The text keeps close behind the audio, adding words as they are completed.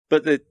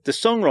But the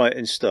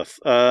songwriting stuff,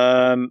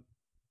 I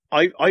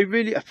think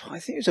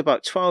it was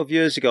about 12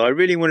 years ago, I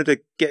really wanted to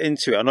get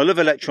into it. And I love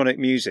electronic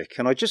music.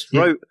 And I just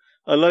wrote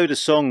a load of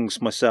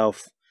songs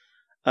myself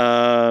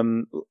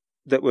that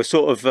were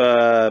sort of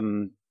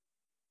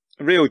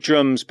real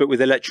drums, but with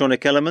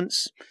electronic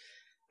elements.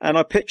 And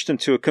I pitched them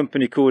to a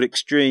company called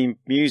Extreme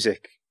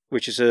Music,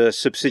 which is a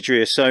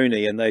subsidiary of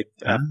Sony. And they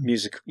have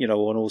music, on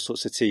all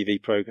sorts of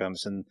TV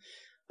programs. And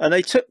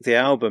they took the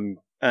album,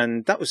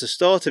 and that was the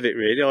start of it,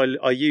 really.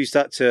 I used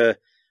that to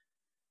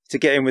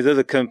get in with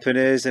other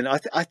companies. And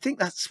I think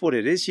that's what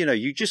it is.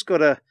 You just got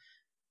to,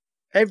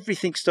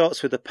 everything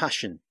starts with a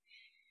passion.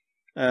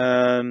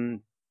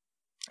 And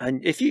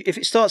if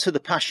it starts with a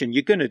passion,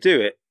 you're going to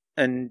do it,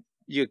 and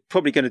you're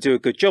probably going to do a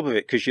good job of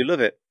it because you love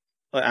it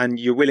and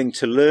you're willing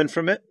to learn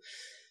from it.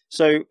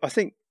 So I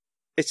think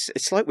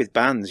it's like with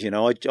bands,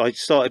 I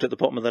started at the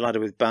bottom of the ladder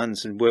with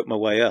bands and worked my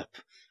way up.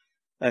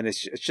 And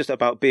it's just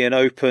about being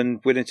open,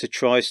 willing to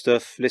try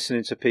stuff,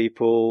 listening to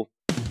people.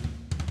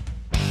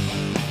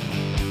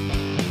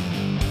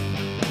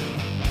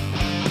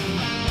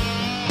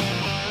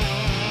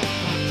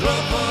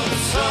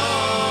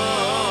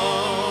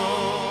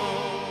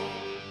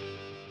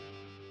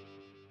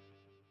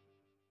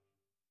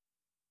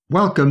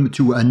 Welcome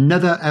to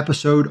another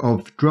episode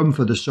of Drum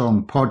for the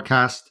Song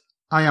podcast.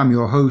 I am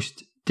your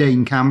host,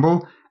 Dane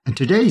Campbell, and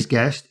today's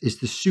guest is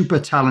the super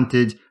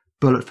talented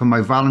Bullet For My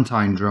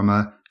Valentine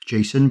drummer,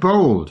 Jason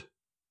Bold.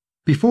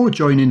 Before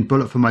joining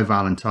Bullet For My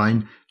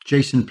Valentine,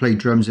 Jason played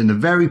drums in the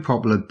very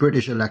popular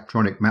British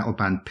electronic metal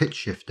band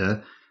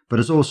Pitchshifter, but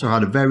has also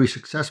had a very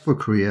successful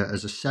career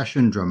as a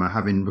session drummer,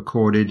 having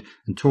recorded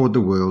and toured the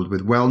world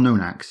with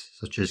well-known acts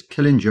such as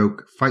Killing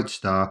Joke, Fight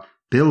Star,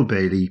 Bill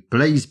Bailey,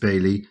 Blaze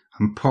Bailey,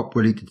 and Pop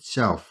Willie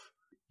itself.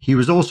 He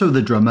was also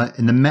the drummer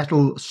in the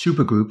metal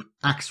supergroup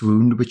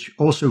Axewound, which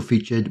also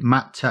featured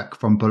Matt Tuck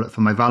from Bullet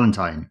For My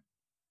Valentine.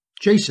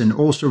 Jason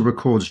also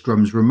records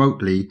drums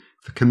remotely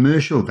for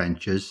commercial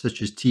ventures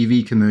such as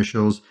TV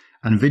commercials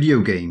and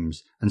video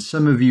games, and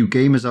some of you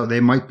gamers out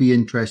there might be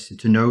interested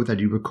to know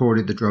that he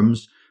recorded the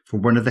drums for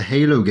one of the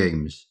Halo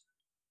games.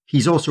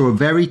 He's also a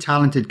very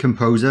talented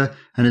composer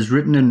and has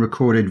written and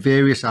recorded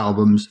various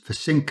albums for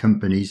sync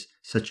companies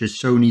such as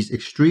Sony's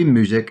Extreme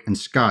Music and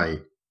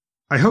Sky.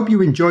 I hope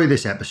you enjoy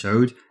this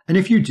episode, and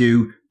if you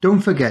do, don't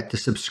forget to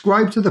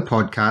subscribe to the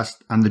podcast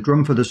and the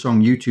Drum for the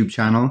Song YouTube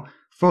channel,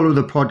 follow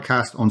the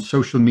podcast on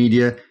social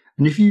media,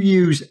 and if you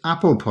use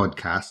Apple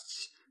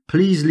Podcasts,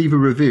 please leave a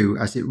review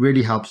as it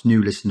really helps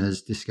new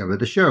listeners discover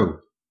the show.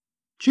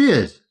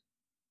 Cheers!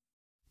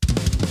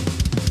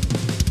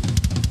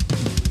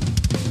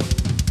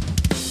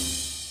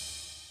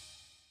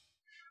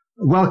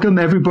 Welcome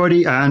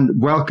everybody, and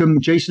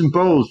welcome Jason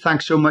Bold.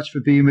 Thanks so much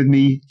for being with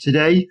me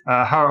today.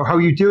 How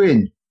are you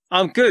doing?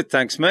 I'm good,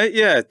 thanks, mate.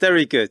 Yeah,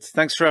 very good.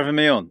 Thanks for having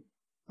me on.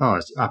 Oh,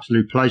 it's an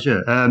absolute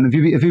pleasure. Have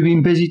you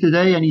been busy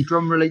today? Any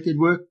drum related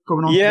work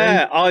going on?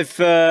 Yeah,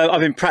 today?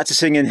 I've been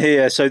practicing in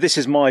here. So this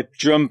is my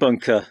drum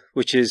bunker,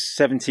 which is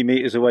 70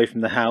 meters away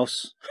from the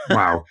house.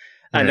 Wow.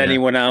 And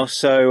anyone else.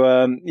 So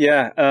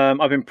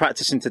I've been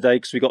practicing today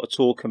because we got a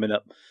tour coming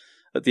up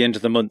at the end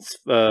of the month,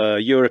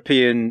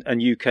 European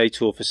and UK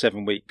tour for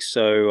 7 weeks.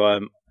 So I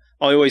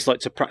always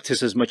like to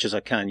practice as much as I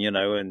can,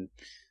 and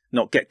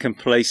not get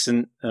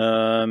complacent.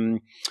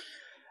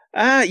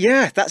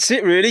 That's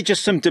it really.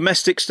 Just some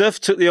domestic stuff.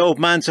 Took the old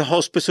man to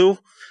hospital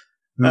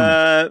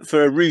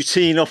for a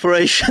routine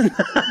operation.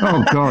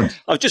 Oh, God.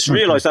 I've just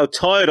realised how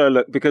tired I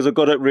look because I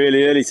got up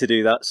really early to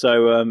do that.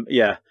 So,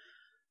 yeah.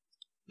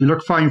 You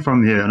look fine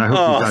from here, and I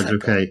hope he's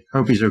okay.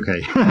 Hope he's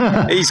okay.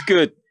 He's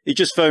good. He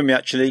just phoned me,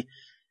 actually.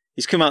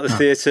 He's come out of the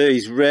theatre.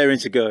 He's raring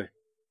to go.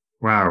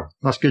 Wow,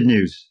 that's good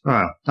news.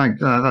 Wow,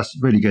 that's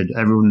really good.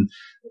 Everyone,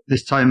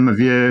 this time of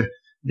year,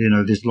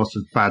 there's lots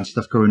of bad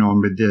stuff going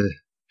on with the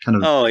kind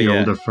of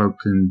older folk,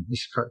 and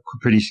it's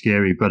pretty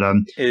scary. But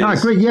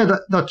great. Yeah,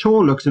 that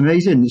tour looks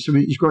amazing. So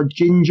you've got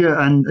Ginger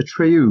and a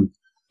trio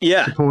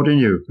supporting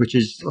you, which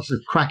is a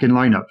cracking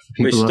lineup for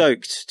people. We're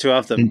stoked to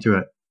have them into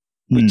it.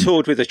 We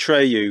toured with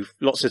Atreyu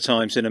lots of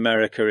times in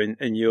America,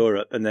 in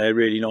Europe, and they're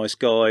really nice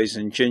guys.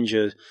 And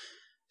Ginger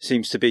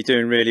seems to be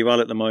doing really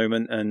well at the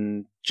moment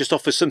and just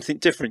offers something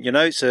different.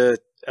 It's a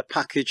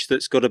package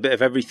that's got a bit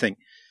of everything.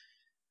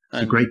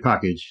 It's a great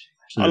package.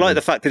 Absolutely. I like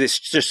the fact that it's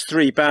just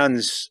 3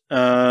 bands.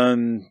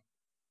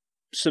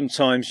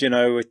 Sometimes,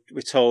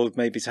 we're told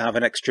maybe to have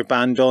an extra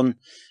band on,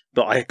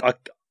 but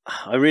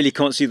I really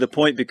can't see the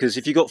point, because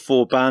if you've got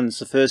 4 bands,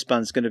 the first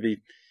band's going to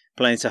be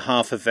playing to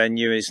half a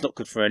venue. It's not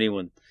good for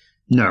anyone.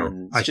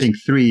 No, I think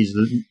 3 is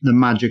the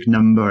magic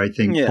number, I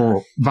think,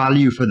 for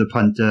value for the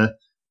punter.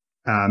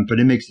 But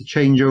it makes the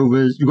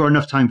changeovers. You've got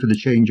enough time for the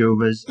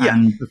changeovers,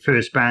 and the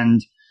first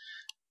band,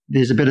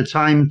 there's a bit of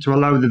time to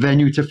allow the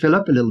venue to fill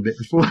up a little bit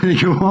before they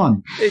go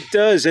on. It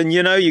does, and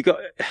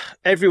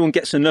everyone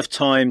gets enough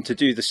time to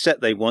do the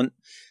set they want.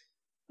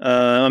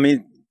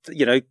 They've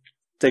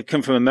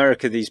come from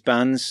America, these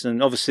bands,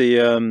 and obviously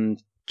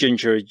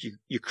Ginger is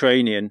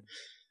Ukrainian,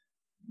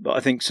 but I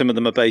think some of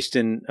them are based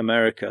in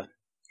America.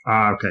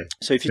 Okay.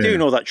 So if you're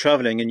doing all that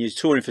traveling and you're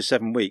touring for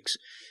 7 weeks,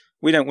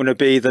 we don't want to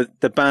be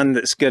the band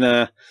that's going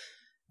to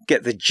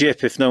get the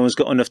jip if no one's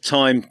got enough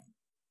time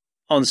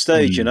on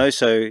stage, you know.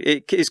 So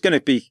it's going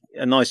to be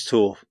a nice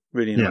tour,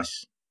 really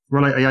nice.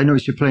 Well, I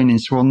noticed you're playing in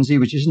Swansea,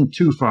 which isn't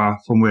too far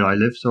from where I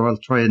live, so I'll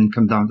try and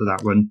come down to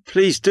that one.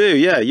 Please do,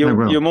 yeah.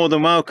 You're more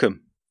than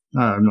welcome.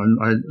 I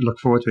look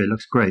forward to it. It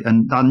looks great.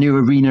 And that new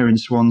arena in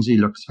Swansea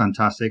looks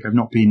fantastic. I've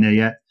not been there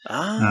yet.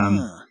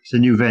 It's a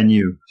new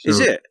venue. So, is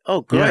it?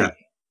 Oh, great. Yeah.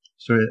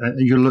 So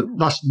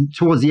that's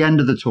towards the end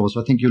of the tour,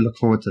 so I think you'll look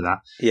forward to that.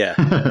 Yeah.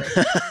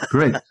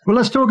 Great. Well,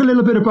 let's talk a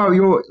little bit about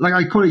your, like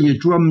I call it your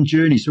drum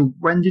journey. So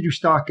when did you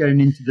start getting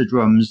into the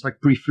drums? Like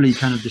briefly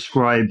kind of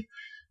describe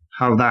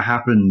how that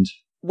happened.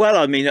 Well,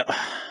 I mean,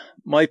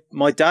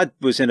 my dad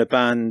was in a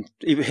band.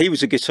 He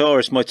was a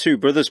guitarist. My two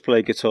brothers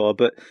play guitar,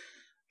 but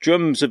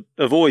drums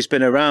have always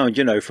been around,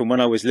 you know, from when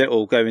I was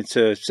little, going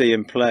to see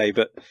him play.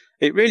 But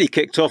it really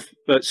kicked off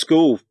at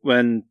school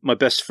when my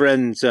best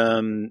friend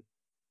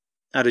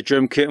had a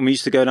drum kit, and we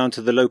used to go down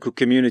to the local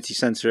community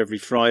centre every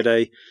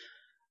Friday.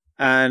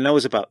 And I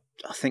was about,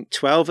 I think,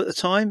 12 at the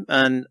time,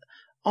 and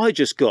I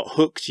just got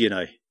hooked, you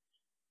know.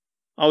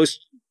 I was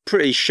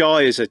pretty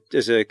shy as a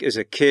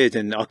kid,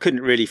 and I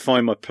couldn't really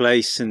find my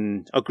place,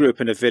 and I grew up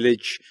in a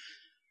village.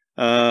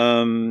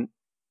 And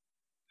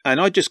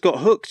I just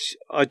got hooked.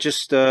 I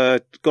just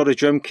got a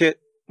drum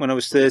kit when I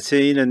was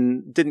 13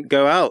 and didn't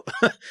go out.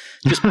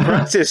 Just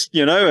practiced,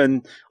 you know.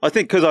 And I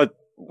think because I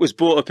was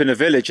brought up in a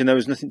village and there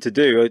was nothing to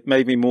do, it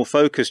made me more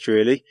focused,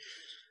 really.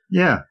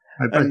 Yeah,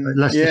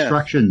 less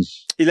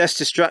distractions. Less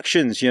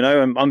distractions, you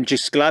know. I'm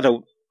just glad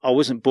I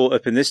wasn't brought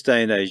up in this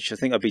day and age. I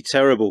think I'd be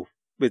terrible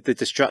with the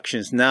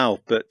distractions now,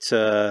 but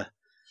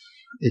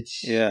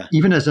it's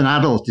even as an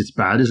adult, it's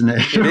bad, isn't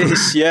it? It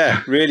is,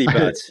 yeah, really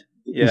bad.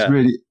 Yeah, it's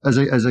really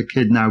as a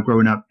kid now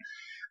growing up.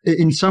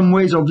 In some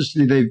ways,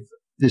 obviously,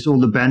 there's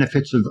all the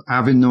benefits of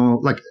having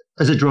like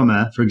as a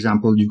drummer, for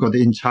example, you've got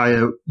the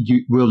entire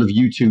world of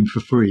YouTube for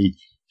free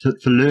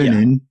for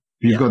learning.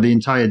 Yeah. You've got the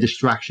entire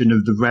distraction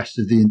of the rest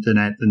of the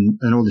internet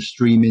and all the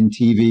streaming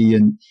TV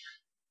and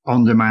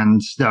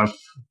on-demand stuff,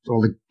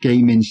 all the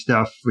gaming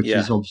stuff, which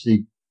is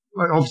obviously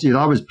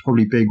that was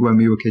probably big when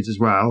we were kids as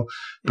well,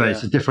 but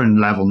it's a different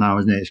level now,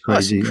 isn't it? It's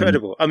crazy. That's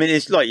incredible. I mean,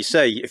 it's like you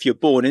say, if you're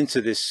born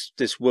into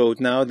this world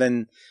now,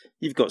 then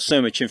you've got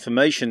so much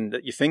information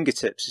at your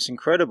fingertips. It's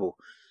incredible.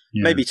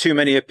 Yeah. Maybe too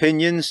many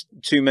opinions,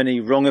 too many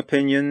wrong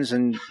opinions,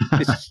 and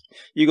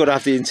you've got to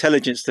have the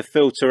intelligence to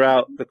filter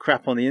out the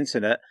crap on the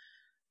internet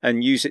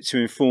and use it to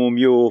inform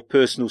your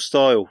personal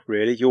style,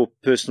 really, your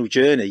personal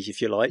journey, if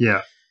you like.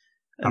 Yeah,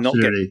 and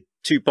absolutely. Not get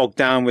too bogged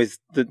down with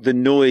the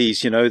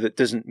noise, you know, that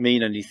doesn't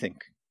mean anything.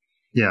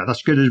 Yeah,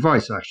 that's good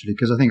advice, actually,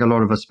 because I think a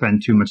lot of us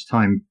spend too much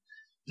time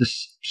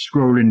just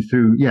scrolling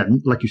through,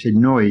 like you said,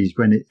 noise,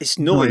 when it's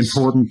noise.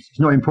 Not important. It's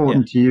not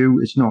important to you.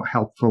 It's not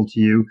helpful to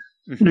you.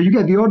 You know, you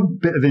get the odd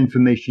bit of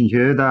information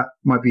here that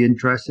might be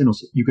interesting or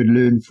you could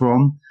learn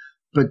from,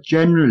 but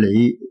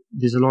generally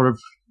there's a lot of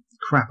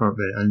crap out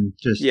there and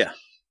just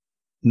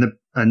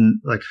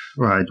and like,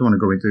 well, I don't want to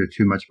go into it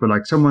too much, but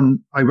like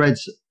I read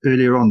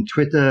earlier on,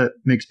 Twitter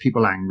makes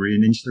people angry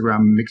and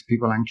Instagram makes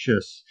people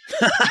anxious.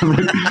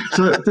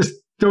 So just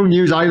don't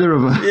use either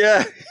of them.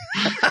 Yeah.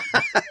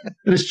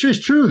 And it's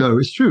true though.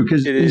 It's true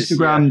because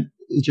Instagram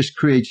it just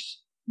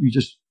creates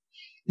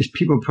it's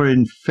people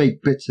putting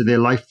fake bits of their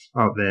life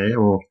out there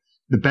or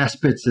the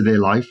best bits of their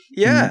life.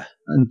 Yeah.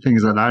 And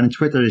things like that. And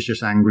Twitter is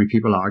just angry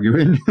people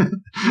arguing.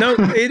 No,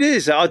 it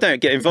is. I don't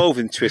get involved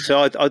in Twitter.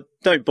 I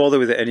don't bother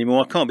with it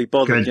anymore. I can't be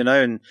bothered, you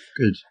know. And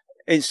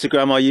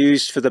Instagram I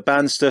use for the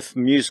band stuff,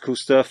 musical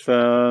stuff.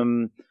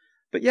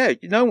 But yeah,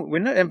 you know, we're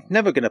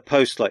never going to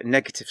post like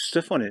negative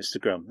stuff on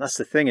Instagram. That's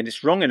the thing. And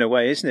it's wrong in a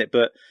way, isn't it?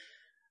 But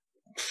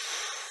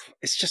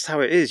it's just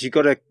how it is. You've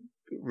got to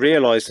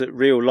realize that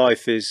real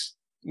life is,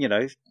 you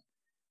know,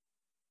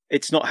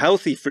 it's not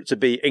healthy for it to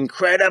be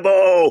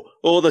incredible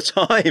all the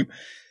time.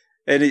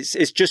 And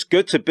it's just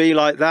good to be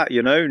like that,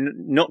 you know,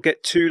 not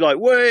get too like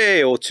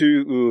way or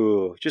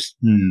too, just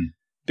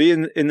be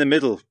in the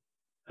middle.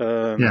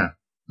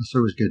 That's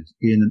always good.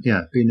 Being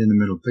in the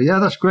middle. But yeah,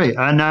 that's great.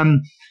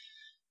 And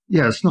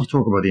let's not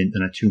talk about the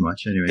internet too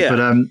much anyway. Yeah.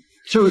 But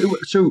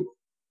so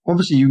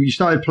obviously you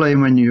started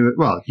playing when you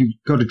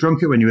got a drum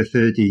kit when you were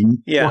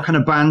 13. Yeah. What kind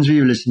of bands were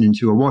you listening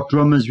to, or what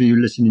drummers were you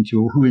listening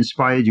to, or who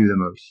inspired you the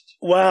most?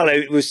 Well,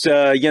 it was,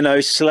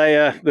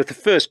 Slayer. But the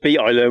first beat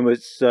I learned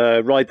was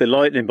Ride the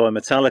Lightning by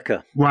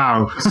Metallica.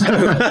 Wow.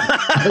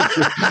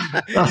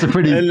 That's a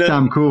pretty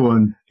damn cool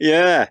one.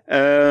 Yeah.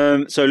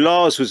 So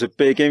Lars was a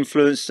big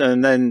influence,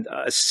 and then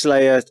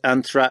Slayer,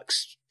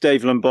 Anthrax,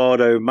 Dave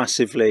Lombardo,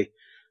 massively,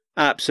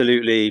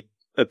 absolutely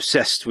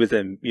obsessed with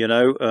him, you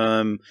know.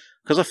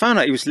 Because I found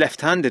out he was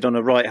left-handed on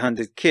a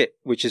right-handed kit,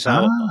 which is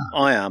how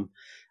I am.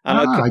 And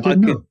I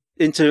could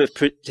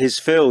interpret his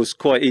fills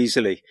quite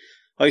easily.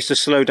 I used to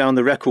slow down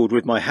the record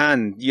with my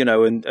hand, you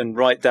know, and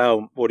write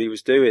down what he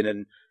was doing,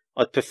 and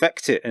I'd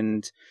perfect it.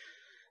 And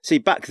see,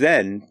 back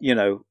then, you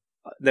know,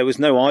 there was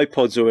no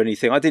iPods or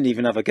anything. I didn't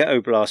even have a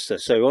ghetto blaster.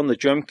 So on the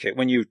drum kit,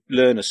 when you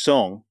learn a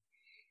song,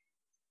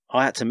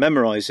 I had to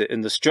memorize it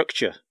in the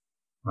structure.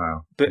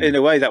 Wow. But in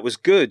a way that was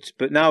good.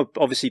 But now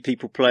obviously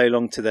people play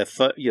along to their,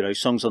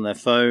 songs on their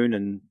phone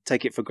and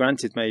take it for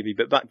granted maybe.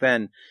 But back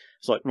then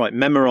it's like, right,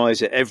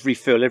 memorize it, every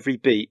fill, every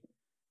beat,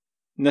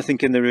 nothing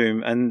in the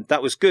room. And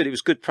that was good. It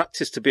was good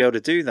practice to be able to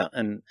do that.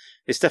 And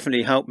it's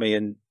definitely helped me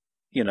in,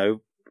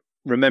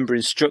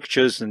 remembering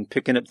structures and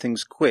picking up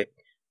things quick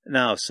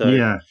now. So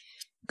yeah,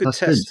 good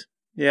test.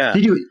 Good. Yeah.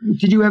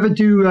 Did you ever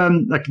do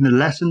like the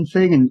lesson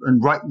thing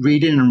and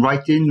reading and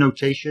writing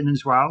notation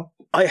as well?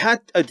 I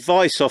had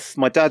advice off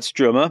my dad's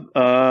drummer,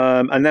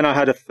 and then I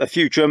had a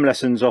few drum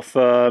lessons off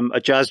a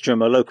jazz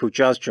drummer, a local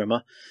jazz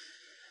drummer.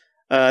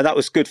 That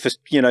was good for,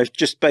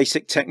 just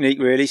basic technique,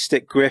 really,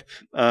 stick grip.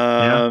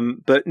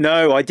 But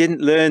no, I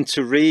didn't learn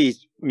to read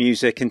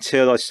music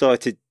until I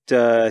started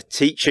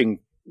teaching,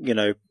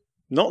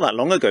 not that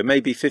long ago,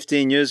 maybe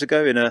 15 years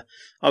ago.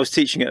 I was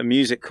teaching at a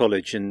music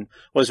college, and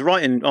I was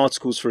writing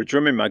articles for a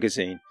drumming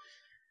magazine.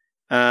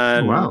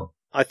 And wow.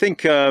 I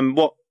think how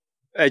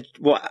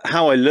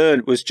I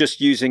learned was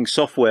just using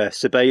software,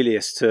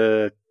 Sibelius,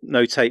 to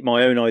notate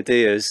my own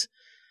ideas.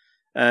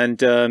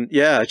 And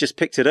I just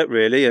picked it up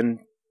really. And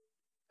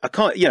I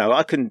can't,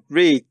 I can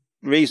read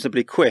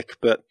reasonably quick,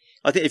 but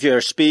I think if you're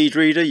a speed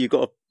reader, you've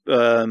got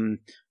to,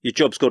 your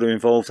job's got to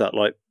involve that,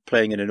 like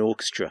playing in an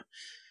orchestra.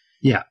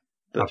 Yeah,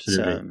 but,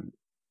 absolutely.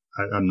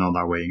 I'm not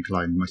that way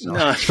inclined myself.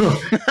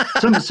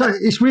 No. so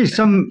it's weird.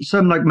 Some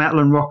like metal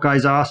and rock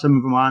guys are, some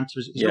of them aren't. So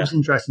it's always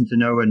interesting to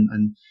know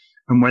and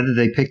whether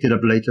they picked it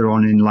up later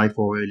on in life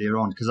or earlier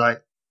on. Because I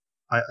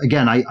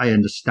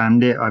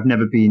understand it. I've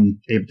never been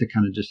able to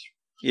kind of just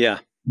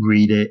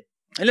read it.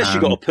 Unless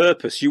you got a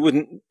purpose, you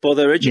wouldn't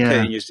bother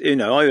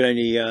educating. I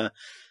only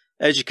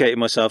educated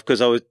myself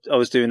because I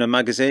was doing a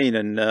magazine,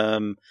 and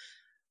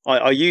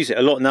I use it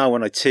a lot now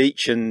when I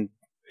teach, and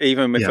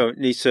even if I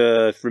need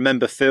to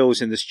remember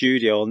fills in the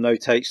studio, I'll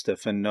notate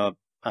stuff and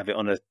have it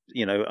on a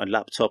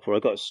laptop, or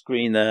I've got a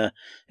screen there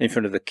in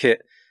front of the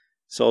kit,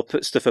 so I'll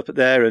put stuff up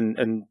there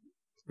and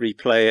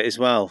replay it as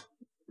well.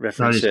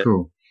 Reference that is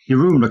cool. Your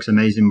room looks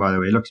amazing, by the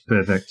way. It looks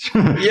perfect.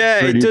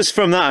 Yeah, it does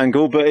from that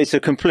angle, but it's a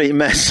complete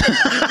mess.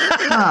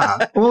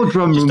 All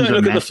drum rooms don't look are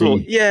at messy. the floor.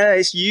 Yeah,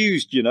 it's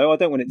used, I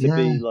don't want it to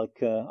be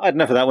like... I had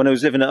enough of that when I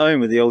was living at home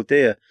with the old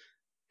dear.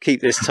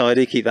 Keep this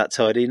tidy, keep that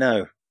tidy.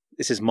 No,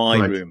 this is my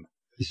room.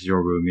 This is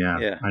your room,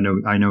 yeah.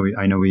 I know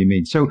what you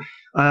mean. So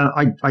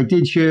I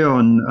did hear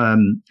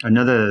on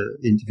another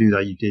interview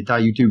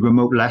that you do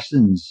remote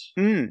lessons.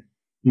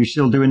 You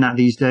still doing that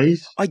these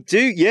days? I do,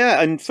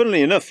 yeah. And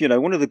funnily enough,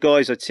 one of the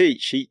guys I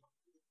teach,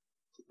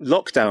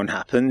 lockdown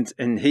happened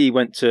and he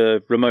went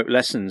to remote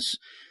lessons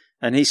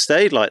and he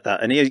stayed like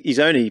that. And he's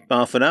only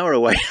half an hour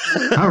away.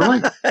 All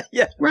right.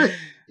 Yeah. Well,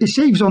 it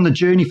saves on the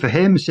journey for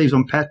him. It saves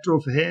on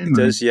petrol for him. It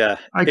does, yeah.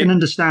 I can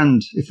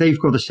understand if they've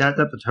got a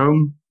setup at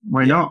home,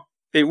 why not?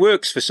 It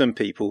works for some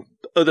people.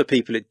 Other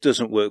people, it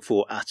doesn't work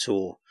for at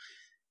all.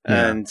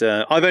 Yeah. And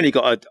I've only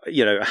got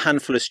a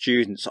handful of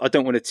students. I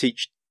don't want to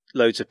teach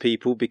loads of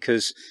people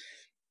because,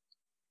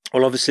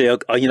 well, obviously,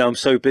 I'm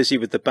so busy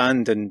with the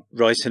band and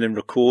writing and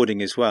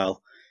recording as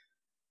well.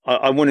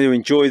 I want to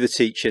enjoy the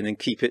teaching and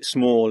keep it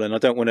small, and I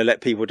don't want to let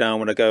people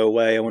down when I go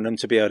away. I want them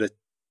to be able to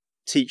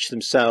teach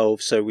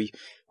themselves. So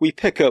we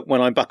pick up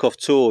when I'm back off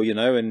tour,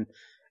 and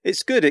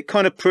it's good. It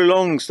kind of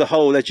prolongs the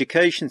whole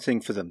education thing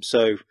for them.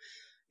 So,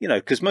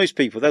 because most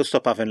people, they'll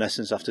stop having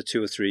lessons after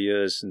 2 or 3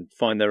 years and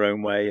find their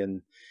own way.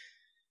 And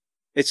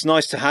it's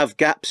nice to have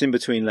gaps in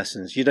between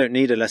lessons. You don't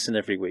need a lesson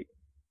every week.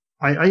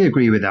 I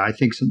agree with that. I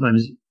think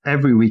sometimes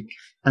every week,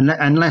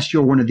 unless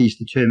you're one of these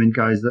determined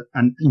guys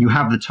and you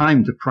have the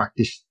time to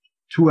practice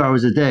 2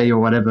 hours a day or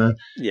whatever,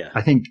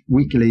 I think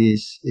weekly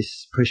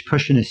is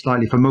pushing it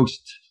slightly for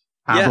most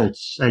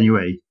adults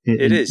anyway.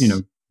 It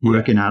is.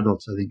 Working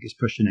adults, I think, is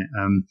pushing it.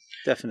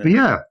 Definitely. But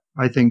yeah,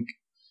 I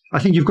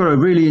think you've got a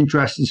really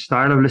interesting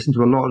style. I've listened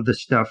to a lot of the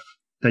stuff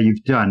that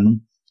you've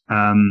done.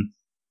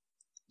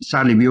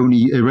 Sadly, we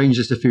only arranged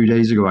this a few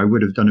days ago. I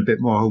would have done a bit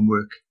more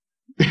homework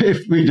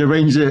if we'd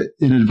arranged it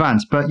in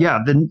advance. But yeah,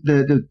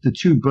 the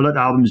 2 Bullet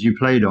albums you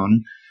played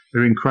on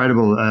are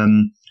incredible.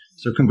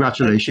 So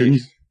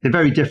congratulations. They're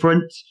very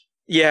different.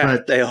 Yeah,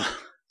 they are.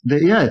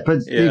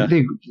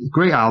 They're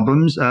great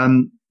albums.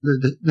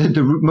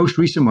 The most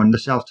recent one, the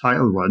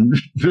self-titled one,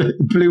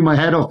 blew my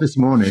head off this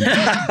morning.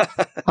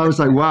 I was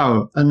like,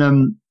 wow.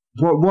 And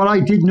what I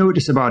did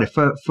notice about it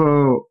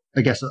for I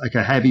guess like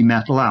a heavy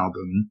metal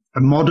album, a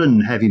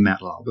modern heavy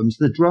metal albums,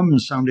 the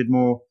drums sounded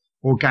more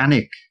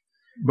organic.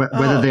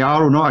 Whether they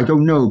are or not, I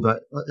don't know.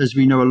 But as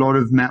we know, a lot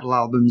of metal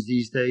albums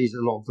these days,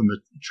 a lot of them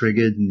are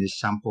triggered and there's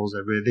samples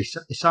everywhere.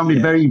 They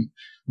sounded very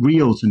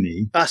real to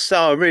me.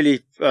 I'm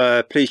really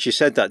pleased you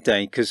said that,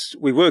 Dane, because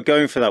we were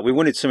going for that. We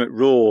wanted something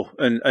raw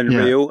and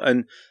real.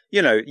 And,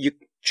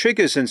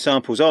 triggers and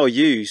samples are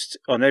used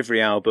on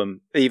every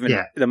album, even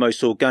the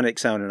most organic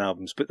sounding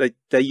albums. But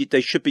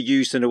they should be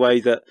used in a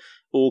way that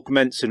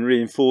augments and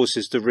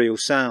reinforces the real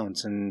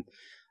sounds. And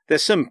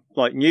there's some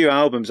like new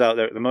albums out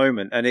there at the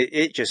moment, and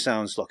it just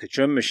sounds like a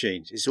drum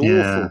machine. It's awful.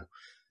 Yeah,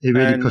 it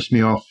really pushed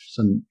me off.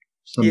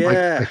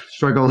 I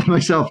struggle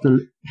myself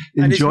to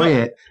enjoy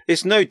it.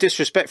 It's no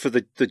disrespect for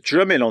the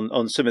drumming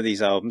on some of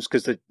these albums,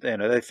 because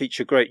they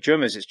feature great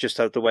drummers. It's just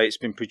the way it's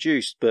been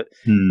produced. But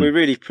we're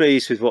really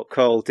pleased with what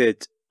Carl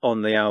did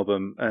on the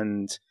album,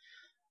 and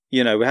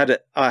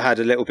I had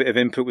a little bit of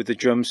input with the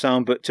drum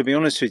sound, but to be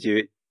honest with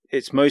you,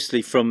 it's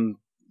mostly from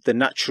the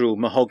natural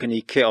mahogany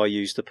kit I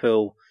use, the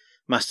Pearl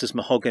Masters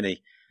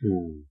mahogany.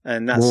 Ooh.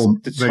 And that's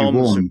warm, the very toms.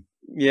 warm.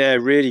 Yeah,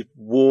 really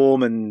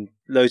warm and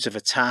loads of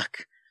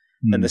attack.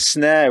 And the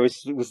snare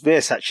was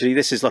this, actually.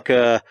 This is like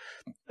a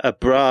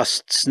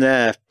brass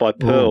snare by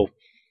Pearl.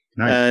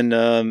 Nice.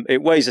 And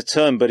it weighs a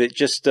ton, but it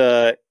just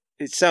it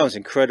sounds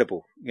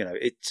incredible.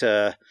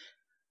 I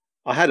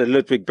had a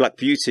Ludwig Black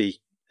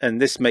Beauty,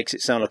 and this makes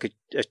it sound like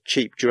a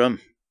cheap drum.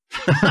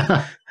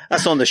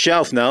 That's on the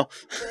shelf now.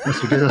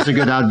 That's a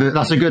good advert.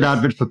 That's a good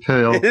advert for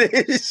Pearl.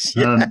 It is,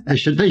 yeah.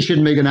 They should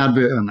make an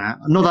advert on that.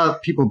 Not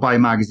that people buy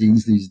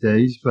magazines these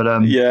days, but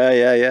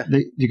yeah.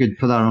 You could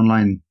put that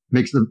online.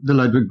 Makes the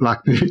Ludwig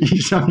Black Beauty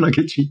sound like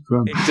a cheap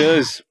drum. It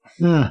does.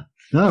 Yeah.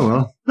 Oh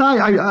well.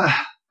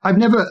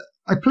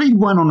 I played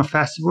one on a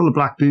festival, a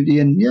Black Beauty,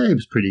 and yeah, it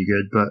was pretty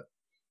good. But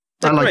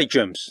they're great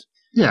drums.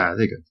 Yeah,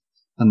 they're good,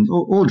 and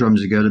all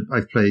drums are good.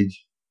 I've played,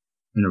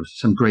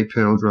 some great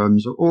Pearl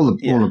drums. All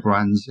the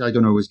brands. I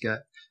don't always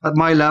get at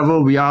my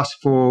level. We ask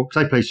for,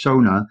 because I play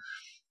Sona.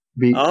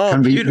 We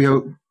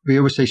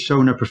always say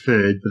Sona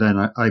preferred, but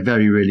then I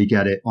very rarely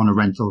get it on a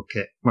rental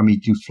kit when we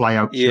do fly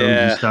out shows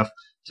and stuff.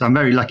 So I'm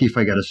very lucky if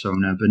I get a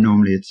Sona, but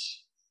normally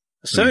it's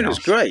Sona's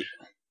great.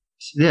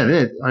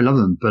 Yeah, I love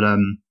them. But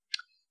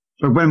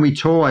when we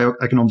tour,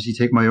 I can obviously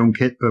take my own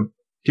kit. But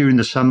during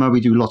the summer,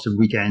 we do lots of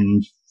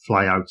weekend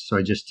fly outs. So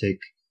I just take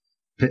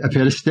a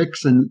pair of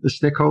sticks and a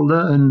stick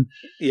holder and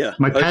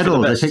my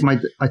pedals.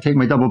 I take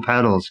my double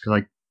pedals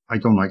because I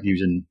don't like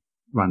using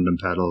random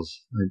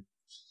pedals.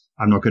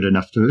 I'm not good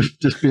enough to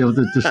just be able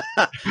to just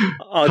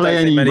play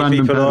any random pedal. I don't think many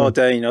people are,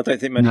 Dane. I don't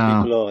think many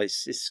people are.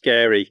 It's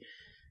scary.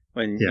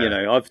 When,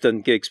 I've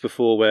done gigs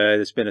before where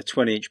there's been a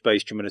 20-inch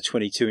bass drum and a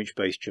 22-inch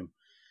bass drum,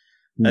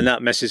 and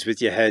that messes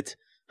with your head.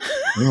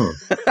 Oh.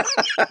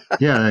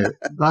 Yeah.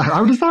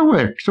 How does that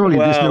work? Surely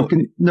there's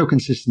no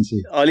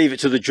consistency. I leave it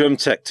to the drum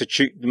tech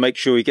to make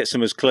sure he gets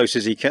them as close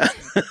as he can.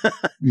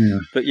 Yeah.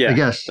 But yeah. I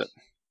guess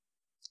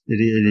it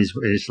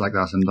is like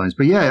that sometimes.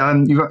 But yeah,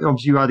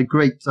 you had a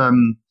great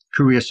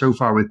career so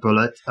far with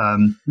Bullet.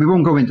 We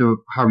won't go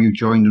into how you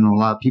joined and all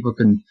that. People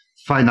can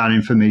find that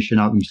information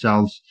out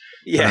themselves.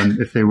 Yeah.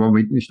 If they want,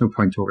 there's no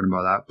point talking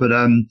about that. But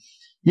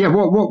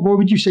what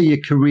would you say your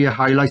career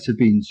highlights have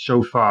been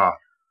so far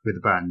with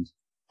the band?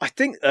 I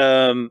think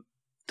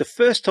the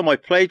first time I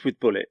played with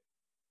Bullet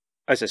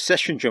as a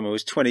session drummer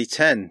was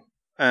 2010,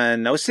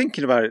 and I was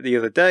thinking about it the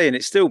other day, and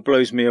it still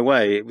blows me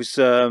away. It was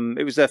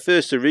their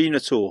first arena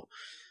tour.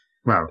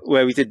 Wow.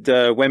 Where we did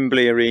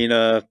Wembley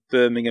Arena,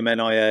 Birmingham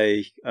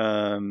NIA,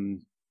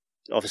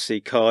 obviously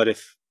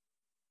Cardiff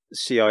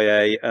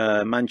CIA,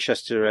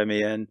 Manchester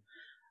MEN.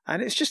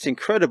 And it's just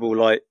incredible.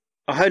 Like,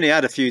 I only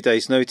had a few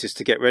days' notice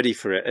to get ready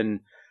for it,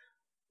 and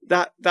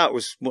that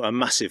was a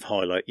massive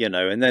highlight,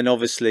 And then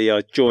obviously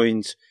I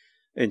joined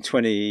in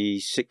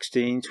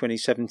 2016,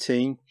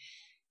 2017,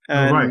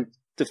 and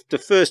the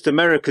first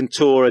American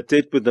tour I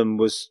did with them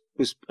was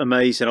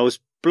amazing. I was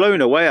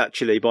blown away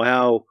actually by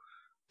how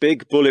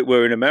big Bullet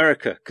were in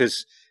America,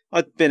 because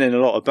I'd been in a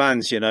lot of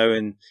bands,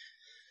 and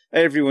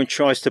everyone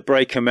tries to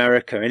break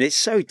America, and it's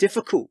so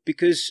difficult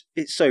because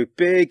it's so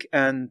big.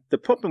 And the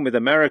problem with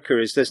America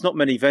is there's not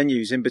many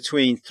venues in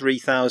between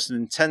 3,000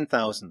 and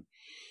 10,000.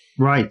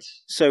 Right.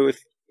 So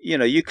if,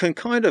 you can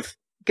kind of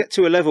get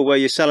to a level where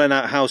you're selling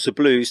out House of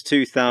Blues,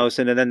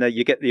 2,000, and then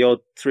you get the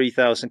odd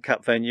 3,000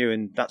 cap venue,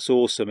 and that's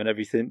awesome and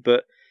everything.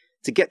 But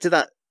to get to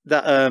that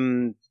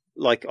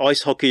like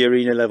ice hockey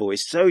arena level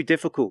is so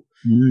difficult.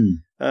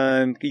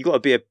 You've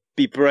got to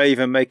be brave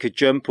and make a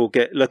jump, or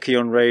get lucky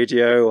on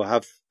radio, or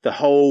have the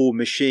whole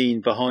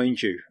machine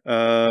behind you.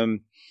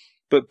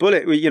 But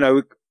Bullet,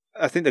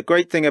 I think the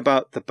great thing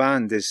about the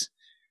band is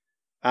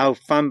our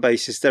fan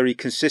base is very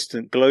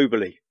consistent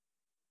globally.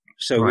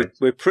 So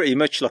we're pretty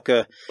much like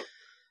a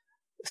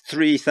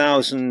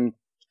 3,000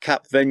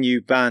 cap venue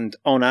band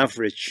on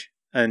average.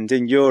 And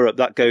in Europe,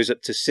 that goes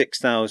up to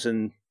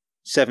 6,000,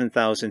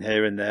 7,000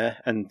 here and there,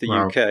 and the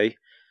UK.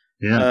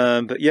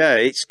 Yeah. But yeah,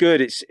 it's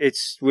good.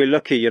 We're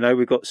lucky,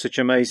 we've got such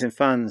amazing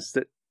fans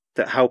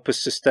that help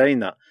us sustain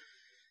that.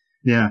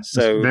 Yeah.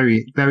 So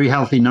very, very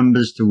healthy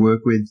numbers to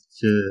work with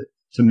to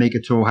make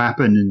a tour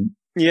happen. And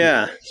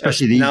yeah,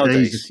 especially these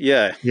nowadays, days.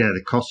 Yeah.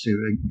 The costs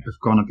have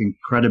gone up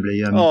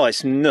incredibly. Oh,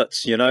 it's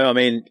nuts. I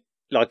mean,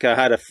 like I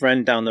had a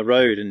friend down the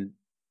road, and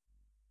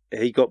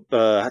he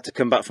had to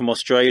come back from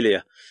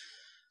Australia,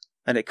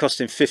 and it cost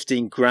him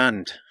 15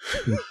 grand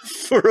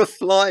for a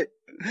flight.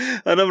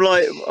 And I'm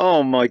like,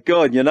 oh my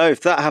God,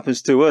 if that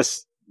happens to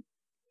us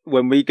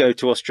when we go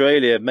to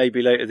Australia,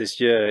 maybe later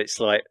this year, it's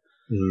like,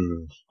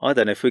 I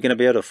don't know if we're going to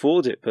be able to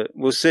afford it, but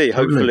we'll see.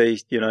 Totally.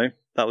 Hopefully,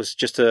 that was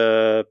just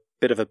a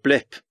bit of a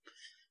blip.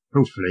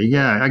 Hopefully,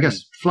 yeah. I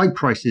guess flight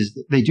prices,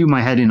 they do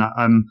my head in.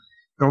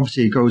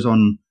 Obviously, it goes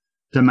on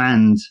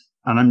demand,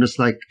 and I'm just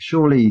like,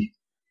 surely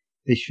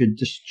they should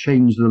just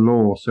change the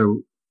law.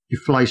 So you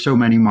fly so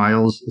many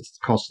miles, it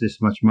costs this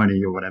much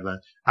money or whatever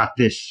at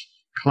this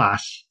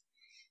class,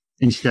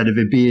 instead of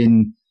it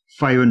being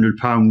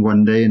 £500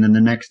 one day and then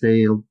the next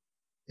day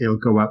it'll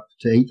go up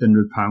to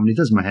 £800. It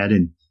does my head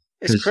in.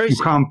 It's crazy.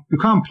 You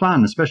can't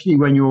plan, especially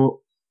when you're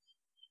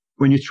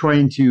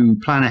trying to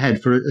plan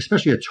ahead for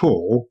especially a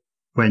tour,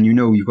 when you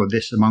know you've got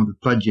this amount of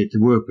budget to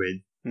work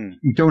with.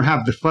 You don't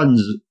have the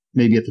funds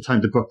maybe at the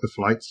time to book the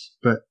flights,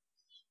 but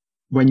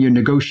when you're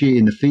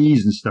negotiating the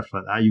fees and stuff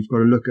like that, you've got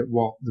to look at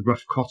what the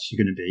rough costs are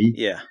going to be.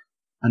 Yeah.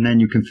 And then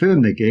you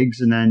confirm the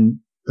gigs, and then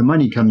the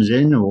money comes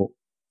in or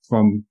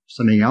from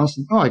something else.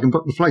 And, I can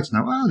book the flights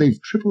now. They've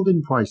tripled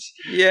in price.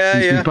 Yeah,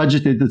 since we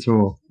budgeted the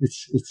tour.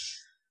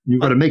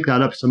 You've got to make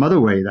that up some other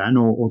way then,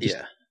 or just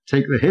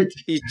take the hit.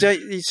 You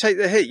take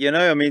the hit,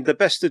 I mean, the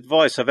best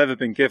advice I've ever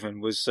been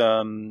given was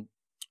a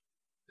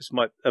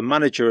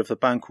manager of the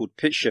band called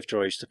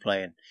Pitchshifter I used to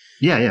play in.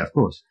 Yeah, of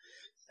course.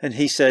 And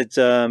he said,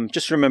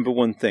 just remember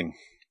one thing: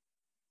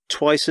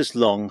 twice as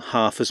long,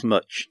 half as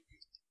much.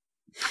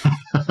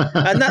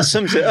 And that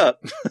sums it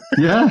up.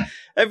 Yeah.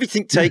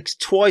 Everything takes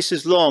twice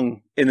as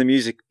long in the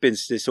music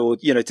business, or,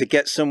 to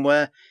get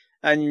somewhere,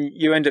 and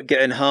you end up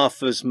getting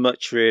half as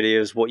much really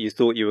as what you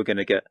thought you were going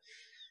to get.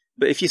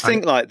 But if you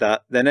think like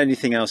that, then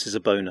anything else is a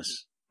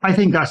bonus. I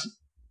think like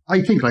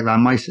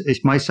that.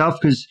 It's myself,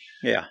 because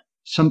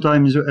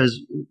sometimes as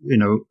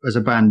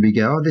a band we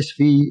get, this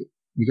fee,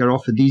 we get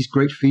offered these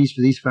great fees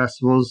for these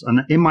festivals,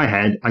 and in my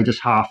head I just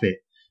half it.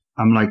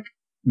 I'm like,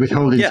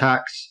 withholding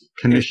tax,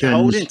 commissions.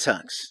 Withholding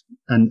tax.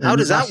 And how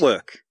does that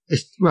work?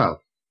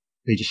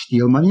 They just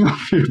steal money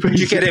off you. Do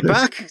you get it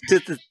back?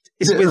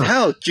 Is it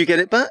withheld? Do you get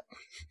it back?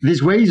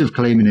 There's ways of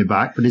claiming it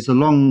back, but it's a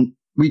long.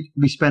 We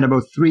spent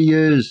about 3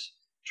 years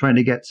trying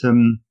to get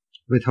some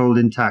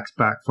withholding tax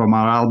back from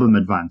our album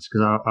advance,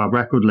 because our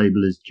record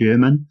label is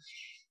German,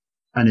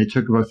 and it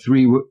took about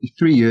 3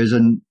 years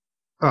and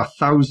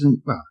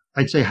 1,000. Well,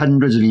 I'd say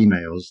hundreds of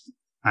emails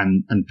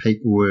and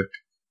paperwork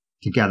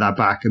to get that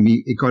back, and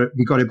we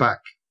got it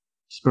back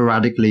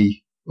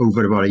sporadically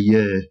over about a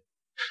year.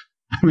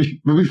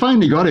 we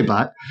finally got it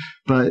back,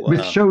 but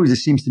with shows it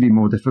seems to be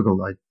more difficult,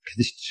 because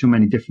there's so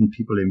many different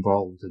people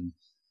involved and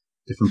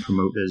different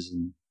promoters.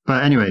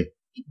 But anyway,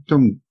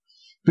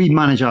 we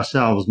manage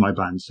ourselves, my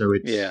band, so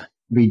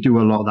we do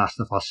a lot of that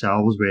stuff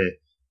ourselves, where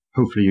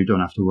hopefully you don't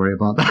have to worry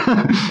about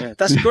that.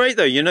 That's great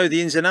though. You know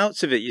the ins and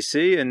outs of it, you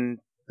see, and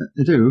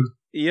I do.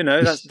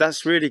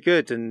 That's really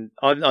good, and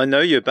I know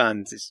your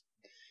band.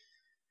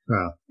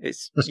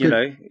 It's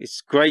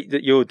great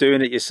that you're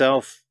doing it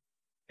yourself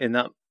in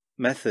that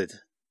method.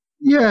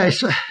 Yeah, it's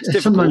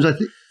sometimes I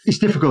think it's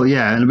difficult.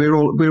 Yeah, and we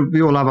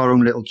all have our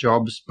own little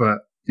jobs, but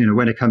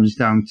when it comes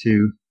down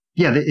to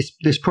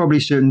there's probably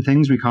certain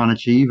things we can't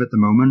achieve at the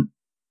moment,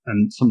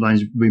 and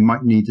sometimes we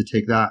might need to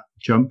take that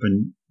jump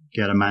and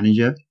get a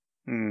manager.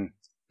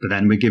 But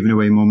then we're giving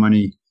away more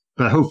money,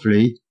 but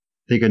hopefully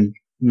they can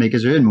make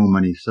us earn more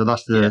money. So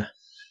that's the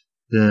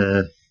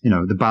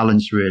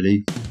balance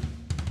really.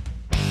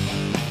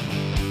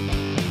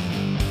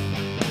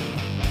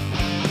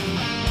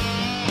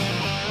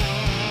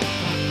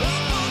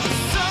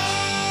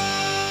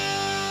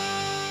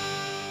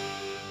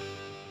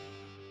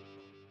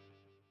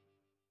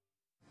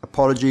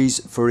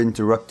 Apologies for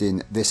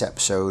interrupting this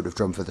episode of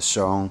Drum for the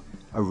Song.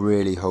 I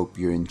really hope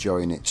you're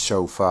enjoying it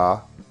so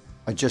far.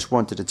 I just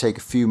wanted to take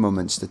a few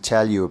moments to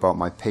tell you about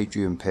my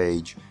Patreon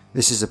page.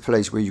 This is a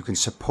place where you can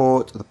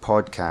support the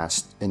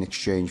podcast in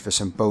exchange for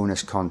some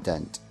bonus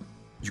content.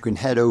 You can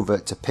head over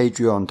to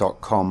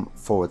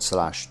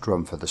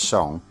patreon.com/Drum for the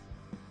Song.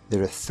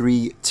 There are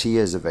 3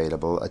 tiers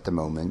available at the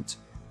moment.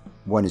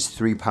 One is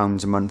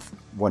 £3 a month,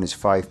 one is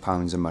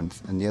 £5 a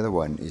month, and the other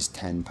one is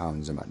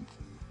 £10 a month.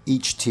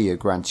 Each tier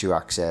grants you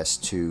access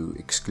to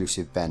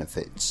exclusive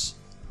benefits,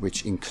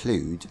 which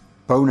include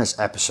bonus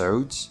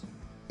episodes,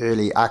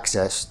 early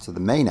access to the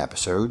main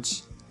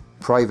episodes,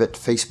 private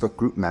Facebook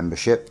group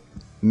membership,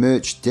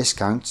 merch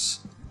discounts,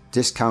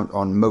 discount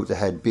on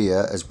Motorhead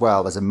beer as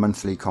well as a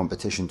monthly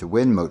competition to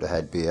win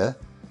Motorhead beer,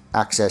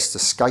 access to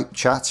Skype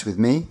chats with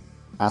me,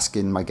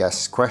 asking my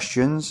guests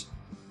questions,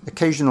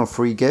 occasional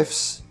free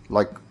gifts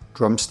like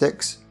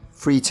drumsticks,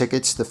 free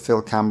tickets to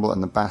Phil Campbell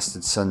and the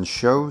Bastard Sons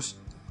shows,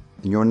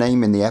 and your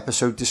name in the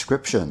episode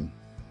description.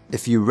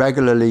 If you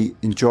regularly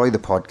enjoy the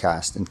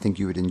podcast and think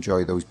you would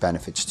enjoy those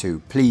benefits too,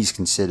 please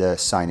consider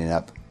signing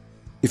up.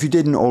 If you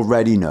didn't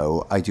already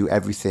know, I do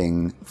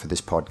everything for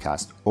this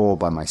podcast all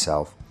by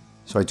myself.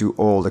 So I do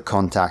all the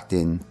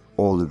contacting,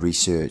 all the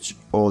research,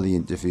 all the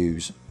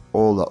interviews,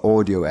 all the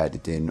audio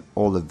editing,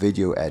 all the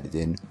video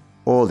editing,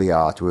 all the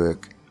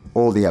artwork,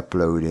 all the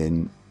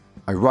uploading.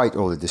 I write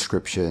all the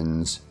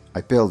descriptions,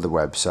 I build the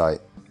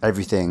website.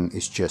 Everything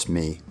is just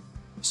me.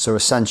 So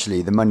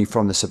essentially, the money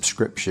from the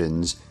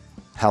subscriptions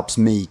helps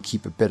me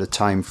keep a bit of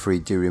time free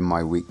during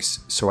my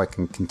weeks so I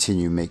can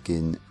continue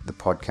making the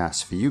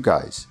podcast for you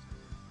guys.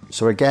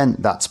 So again,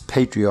 that's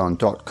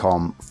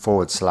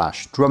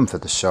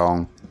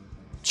patreon.com/drumforthesong.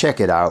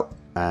 Check it out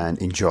and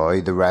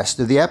enjoy the rest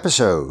of the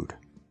episode.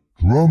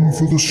 Drum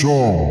for the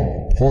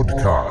Song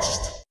podcast.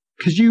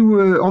 Because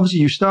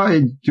you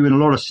started doing a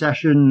lot of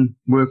session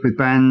work with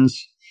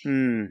bands.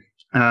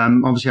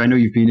 Obviously, I know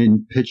you've been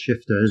in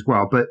Pitchshifter as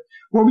well, but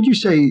what would you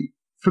say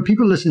for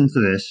people listening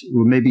to this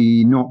who are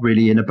maybe not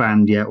really in a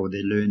band yet or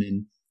they're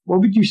learning?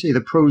 What would you say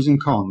the pros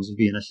and cons of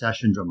being a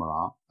session drummer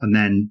are, and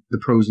then the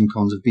pros and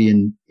cons of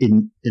being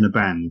in a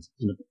band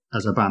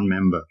as a band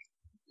member?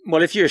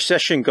 Well, if you're a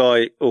session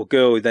guy or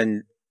girl,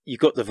 then you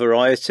got the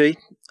variety.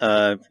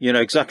 You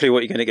know exactly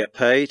what you're going to get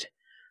paid.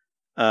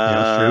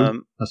 That's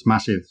true. That's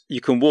massive.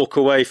 You can walk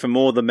away from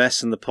all the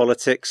mess and the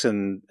politics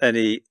and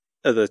any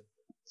other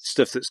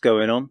stuff that's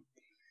going on.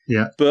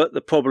 Yeah. But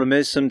the problem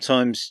is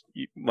sometimes,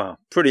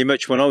 pretty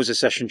much when I was a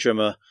session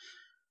drummer,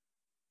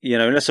 you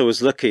know, unless I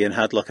was lucky and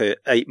had like a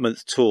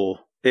 8-month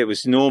tour, it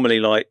was normally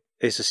like,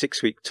 it's a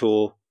 6-week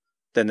tour,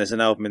 then there's an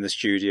album in the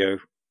studio,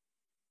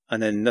 and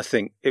then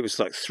nothing. It was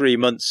like 3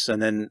 months, and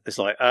then it's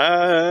like,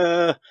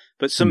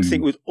 but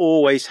something would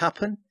always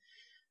happen.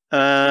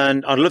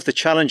 And I love the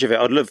challenge of it.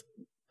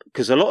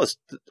 Because a lot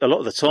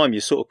of the time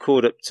you're sort of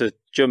called up to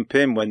jump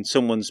in when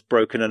someone's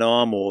broken an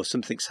arm or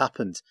something's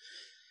happened,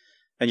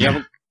 and you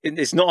haven't.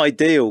 It's not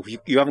ideal.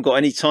 You haven't got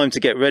any time to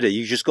get ready.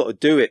 You just got to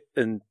do it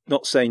and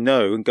not say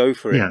no and go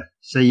for it. Yeah,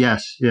 say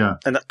yes. Yeah,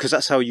 and because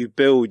that's how you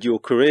build your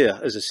career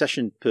as a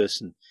session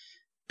person,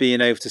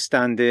 being able to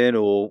stand in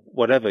or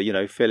whatever, you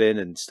know, fill in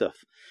and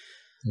stuff.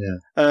 Yeah.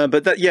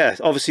 But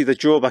obviously the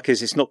drawback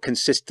is it's not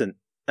consistent,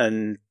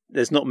 and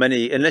there's not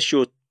many unless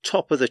you're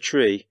top of the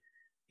tree,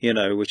 you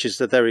know, which is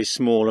a very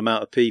small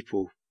amount of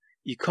people.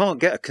 You can't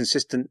get a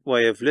consistent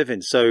way of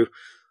living. So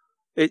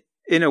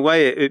in a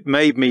way, it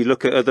made me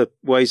look at other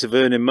ways of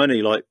earning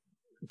money, like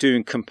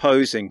doing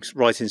composing,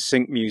 writing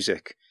sync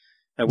music,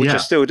 which I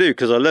still do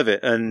because I love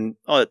it. And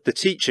the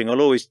teaching,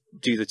 I'll always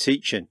do the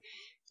teaching,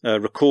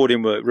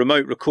 recording work,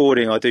 remote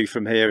recording I do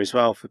from here as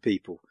well for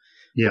people.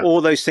 Yeah. All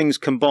those things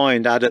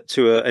combined add up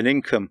to an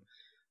income.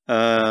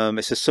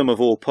 It's a sum of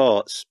all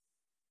parts.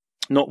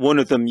 Not one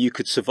of them you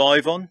could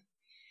survive on.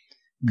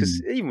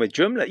 Because even with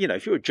drum, you know,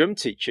 if you're a drum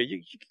teacher,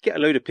 you get a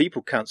load of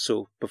people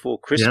cancel before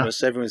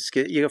Christmas. Yeah.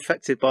 You're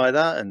affected by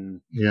that,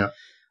 and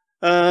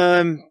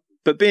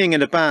but being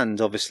in a band,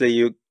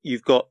 obviously,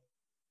 you've got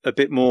a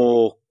bit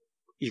more.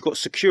 You've got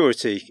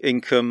security,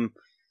 income.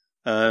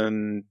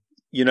 You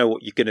know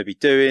what you're going to be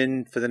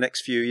doing for the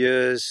next few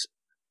years,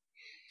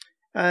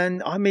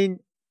 and I mean,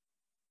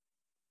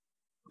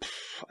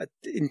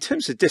 in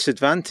terms of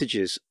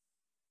disadvantages,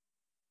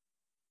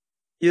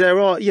 there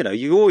are. You know,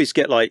 you always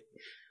get like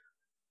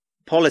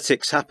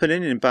politics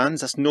happening in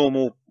bands. That's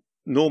normal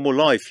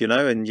life, you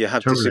know, and you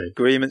have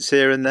disagreements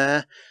here and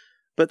there,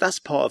 but that's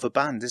part of a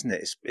band, isn't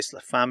it? It's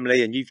the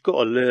family, and you've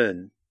got to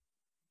learn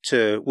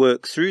to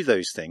work through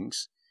those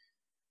things.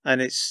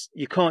 And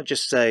you can't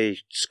just say,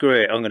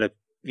 screw it, I'm going to,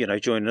 you know,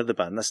 join another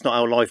band. That's not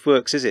how life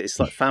works, is it? It's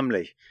like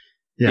family.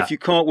 Yeah. If you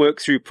can't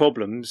work through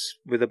problems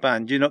with a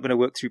band, you're not going to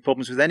work through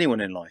problems with anyone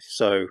in life.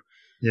 So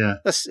yeah,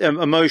 that's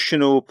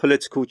emotional,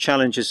 political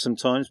challenges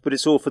sometimes, but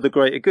it's all for the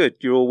greater good.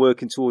 You're all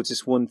working towards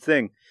this one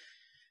thing.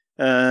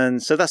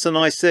 And so that's a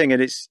nice thing.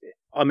 And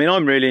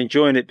I'm really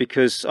enjoying it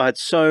because I had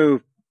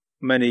so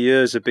many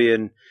years of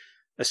being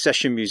a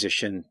session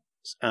musician,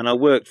 and I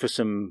worked for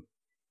some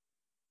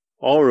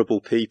horrible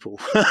people.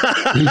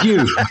 Did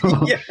you?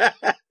 Yeah.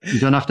 You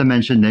don't have to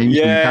mention names.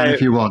 Yeah, you can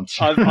if you want.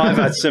 I've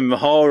had some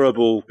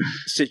horrible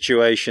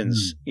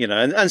situations, you know,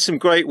 and some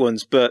great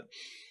ones, but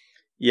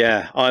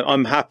yeah,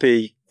 I'm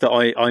happy that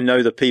I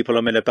know the people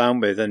I'm in a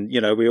band with, and, you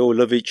know, we all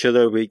love each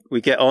other. We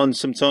get on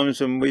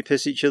sometimes and we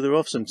piss each other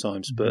off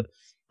sometimes, but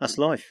that's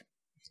life.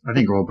 I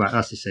think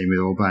that's the same with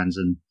all bands.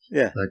 And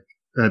like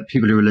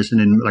people who are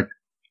listening, like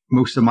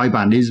most of my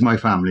band is my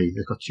family.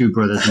 I've got 2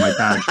 brothers and my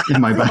dad in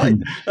my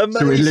band.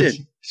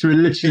 Amazing. So it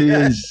literally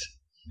is.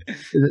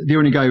 The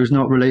only guy who's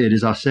not related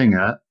is our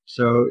singer.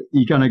 So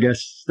you kind of get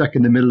stuck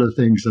in the middle of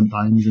things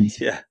sometimes, and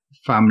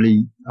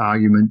family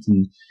argument.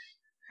 And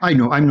I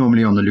know I'm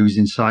normally on the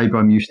losing side, but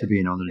I'm used to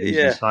being on the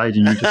losing side,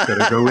 and you just got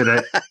to go with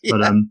it. But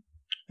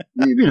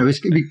you know, it's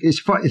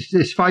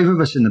 5 of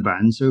us in the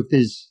band, so if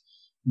there's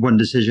one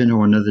decision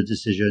or another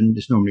decision,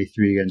 it's normally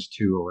 3 against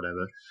 2 or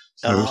whatever.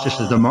 So it's just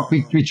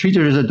we treat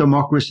it as a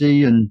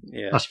democracy, and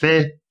that's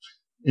fair,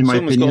 in my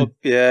opinion.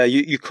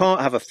 You can't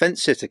have a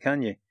fence sitter,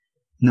 can you?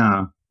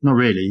 No, not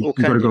really. You've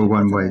got to go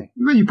one way.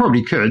 Well, you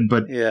probably could,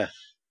 but you've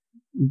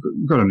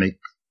got to make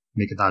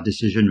that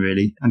decision,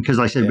 really. And because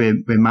I said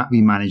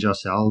we manage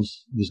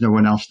ourselves, there's no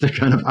one else to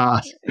kind of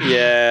ask.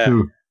 Yeah.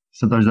 So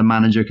sometimes the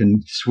manager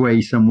can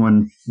sway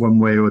someone one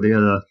way or the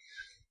other.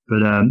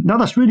 But no,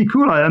 that's really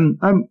cool.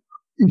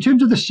 In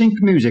terms of the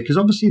sync music, because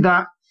obviously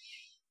that,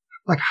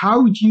 like,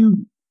 how do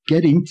you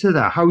get into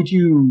that? How do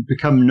you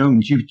become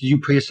known? Did you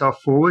put yourself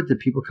forward? Did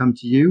people come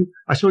to you?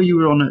 I saw you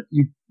were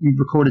you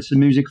recorded some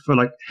music for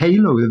like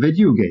Halo, the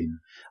video game.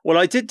 Well,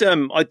 I did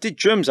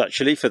drums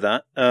actually for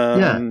that.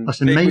 Yeah,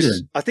 that's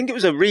amazing. I think it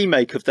was a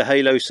remake of the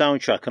Halo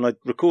soundtrack, and I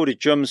recorded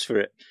drums for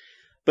it.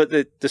 But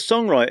the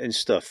songwriting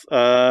stuff,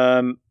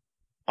 I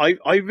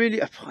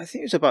think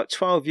it was about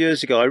 12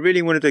 years ago. I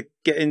really wanted to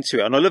get into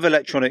it, and I love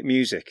electronic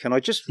music, and I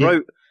just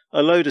wrote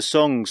a load of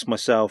songs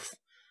myself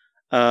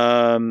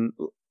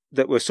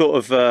that were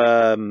sort of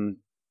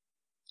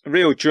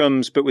real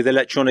drums, but with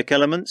electronic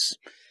elements.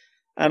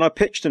 And I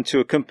pitched them to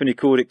a company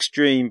called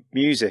Extreme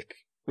Music,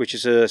 which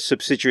is a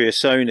subsidiary of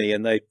Sony,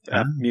 and they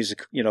have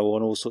music, on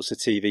all sorts of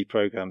TV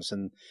programs.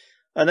 And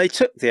they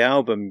took the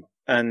album,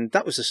 and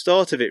that was the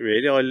start of it,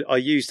 really. I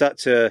used that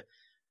to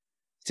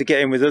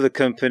get in with other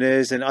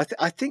companies, and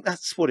I think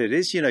that's what it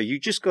is. You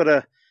just got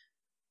to.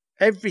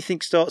 Everything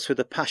starts with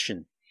a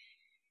passion,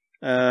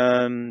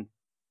 and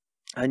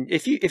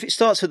if it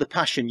starts with a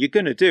passion, you're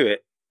going to do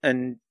it,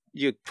 and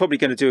you're probably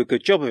going to do a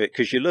good job of it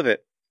because you love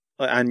it,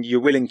 and you're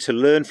willing to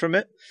learn from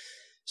it.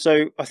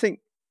 So I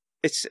think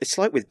it's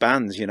like with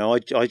bands.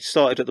 I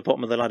started at the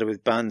bottom of the ladder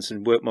with bands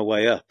and worked my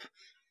way up,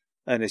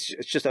 and it's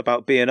just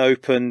about being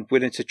open,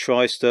 willing to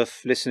try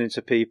stuff, listening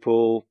to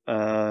people.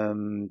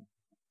 And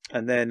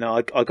then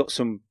I got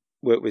some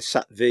work with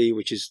Sat V,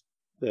 which is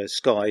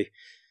Sky.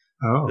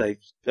 Oh.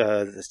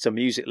 It's a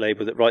music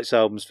label that writes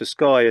albums for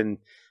Sky, and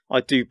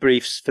I do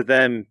briefs for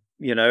them,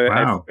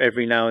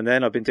 every now and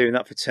then. I've been doing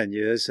that for 10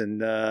 years,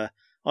 and I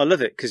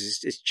love it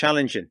because it's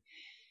challenging.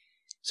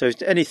 So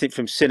it's anything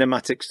from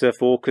cinematic stuff,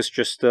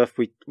 orchestra stuff.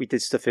 We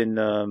did stuff in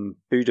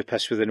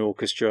Budapest with an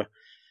orchestra,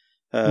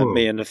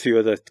 me and a few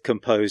other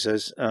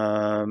composers,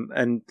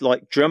 and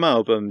like drum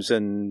albums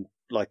and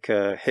like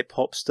hip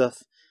hop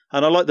stuff.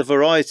 And I like the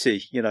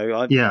variety,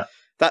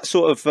 that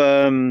sort of,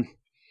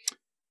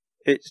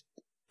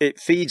 it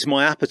feeds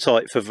my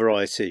appetite for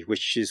variety,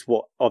 which is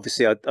what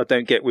obviously I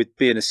don't get with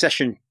being a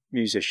session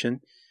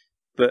musician,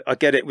 but I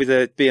get it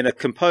with being a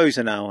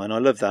composer now. And I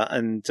love that.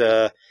 And,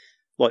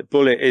 like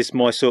Bullet is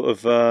my sort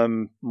of,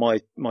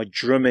 my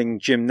drumming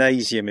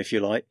gymnasium, if you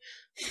like.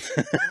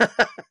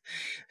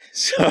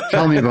 So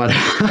tell me about it.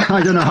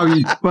 I don't know how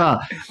you. Well,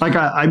 like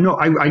I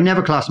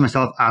never class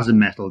myself as a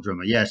metal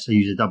drummer. Yes, I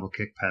use a double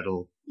kick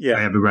pedal. Yeah,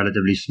 I have a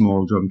relatively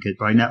small drum kit,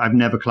 but I've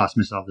never classed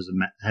myself as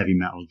a heavy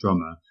metal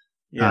drummer.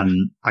 Yeah.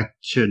 And I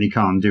certainly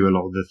can't do a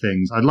lot of the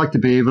things I'd like to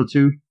be able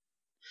to.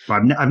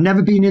 But I've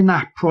never been in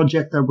that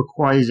project that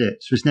requires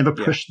it, so it's never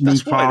pushed me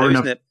far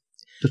enough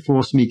to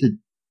force me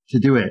to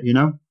do it.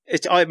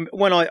 I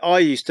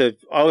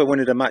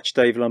wanted to match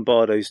Dave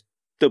Lombardo's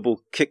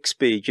double kick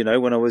speed,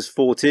 when I was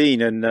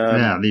 14, and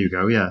there you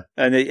go,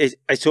 and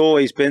it's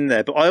always been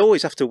there, but I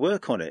always have to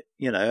work on it.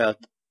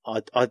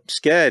 I'm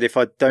scared if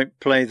I don't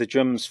play the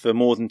drums for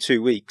more than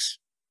 2 weeks.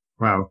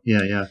 Wow,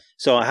 yeah.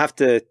 So I have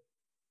to,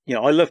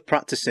 I love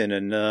practicing,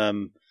 and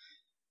I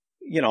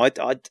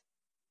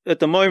at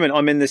the moment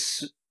I'm in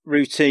this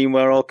routine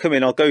where I'll come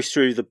in, I'll go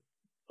through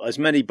as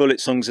many Bullet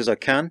songs as I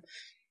can.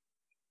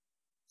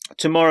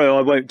 Tomorrow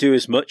I won't do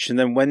as much, and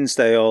then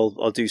Wednesday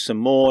I'll do some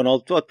more, and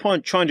I'll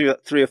try and do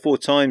that 3 or 4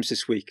 times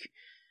this week.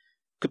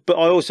 But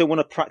I also want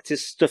to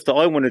practice stuff that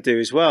I want to do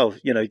as well,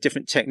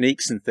 different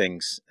techniques and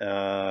things,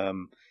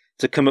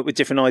 to come up with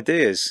different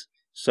ideas.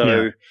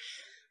 So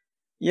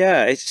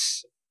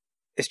it's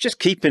just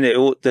keeping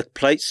the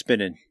plate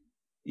spinning.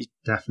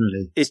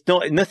 Definitely.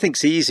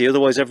 Nothing's easy,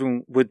 otherwise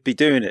everyone would be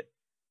doing it.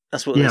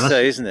 That's what they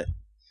say, isn't it?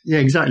 Yeah,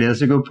 exactly.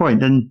 That's a good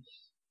point. And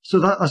so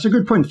that's a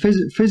good point.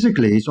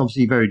 Physically, it's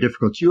obviously very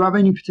difficult. Do you have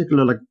any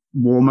particular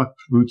warm-up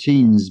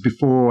routines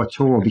before a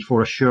tour,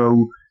 before a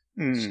show,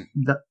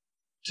 that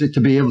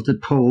to be able to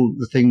pull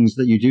the things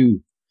that you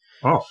do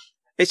off?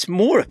 It's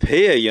more up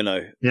here,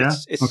 Yeah?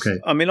 Okay.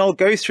 I mean, I'll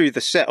go through the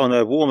set on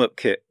a warm-up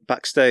kit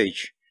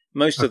backstage,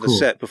 most of the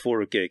set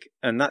before a gig,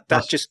 and that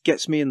just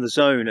gets me in the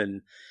zone.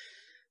 And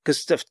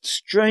because the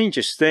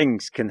strangest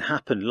things can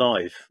happen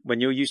live when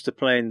you're used to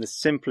playing the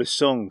simplest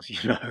songs,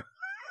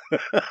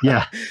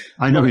 Yeah,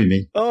 I know what you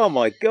mean. Oh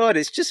my God,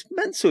 it's just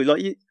mental.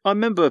 I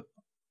remember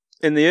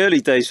in the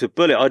early days with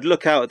Bullet, I'd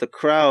look out at the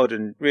crowd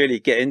and really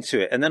get into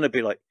it, and then I'd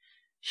be like,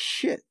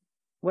 "Shit,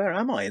 where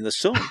am I in the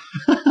song?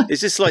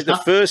 Is this like the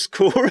first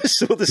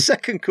chorus or the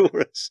second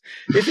chorus?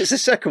 If it's the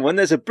second one,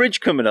 there's a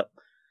bridge coming up,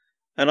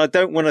 and I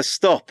don't want to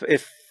stop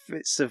if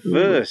it's a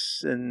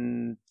verse."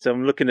 And so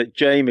I'm looking at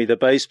Jamie, the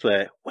bass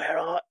player.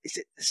 Is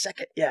it the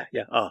second? Yeah.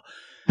 Oh.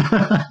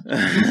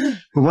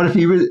 But what if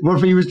he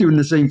was doing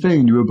the same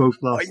thing? You were both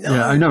lost.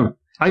 I know.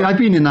 I've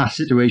been in that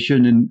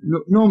situation, and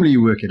normally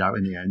you work it out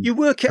in the end. You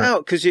work it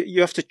out because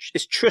you have to.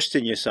 It's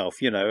trusting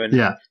yourself,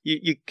 and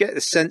you get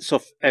the sense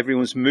of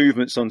everyone's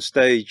movements on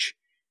stage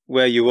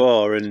where you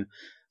are.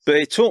 But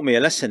it taught me a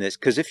lesson. Is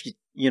because if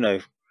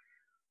you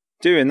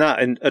doing that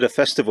at a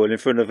festival in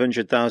front of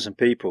 100,000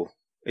 people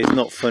is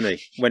not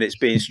funny when it's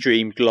being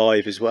streamed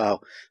live as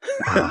well.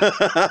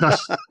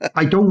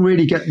 I don't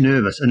really get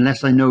nervous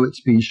unless I know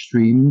it's being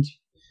streamed,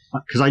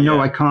 because I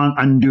know I can't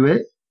undo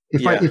it.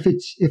 If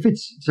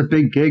it's a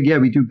big gig,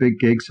 we do big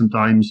gigs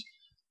sometimes,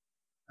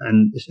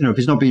 and if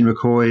it's not being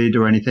recorded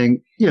or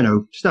anything,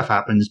 stuff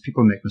happens.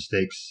 People make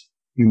mistakes.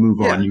 You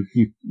move on.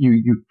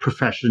 You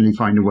professionally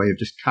find a way of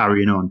just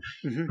carrying on.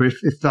 Mm-hmm. But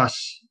if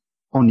that's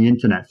on the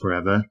internet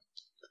forever,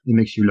 it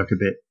makes you look a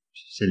bit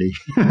silly.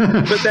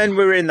 But then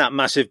we're in that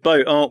massive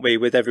boat, aren't we,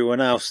 with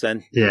everyone else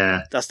then?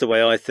 Yeah. That's the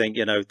way I think,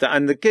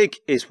 and the gig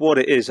is what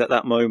it is at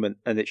that moment,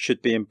 and it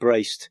should be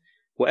embraced.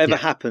 Whatever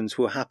happens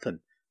will happen.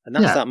 And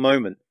that's that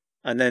moment.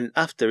 And then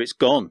after, it's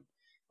gone.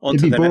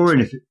 It'd be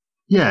boring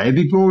it'd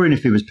be boring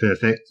if it was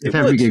perfect. If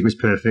every gig was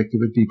perfect, it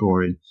would be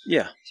boring.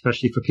 Yeah.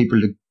 Especially for people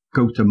to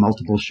go to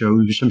multiple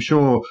shows, which I'm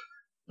sure,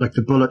 like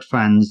the Bullet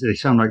fans, they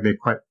sound like they're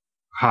quite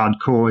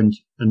hardcore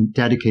and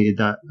dedicated,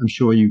 that I'm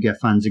sure you get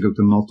fans that go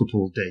to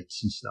multiple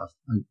dates and stuff.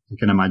 I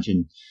can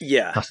imagine.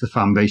 Yeah. That's the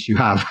fan base you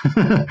have.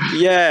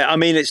 Yeah. I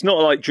mean, it's not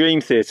like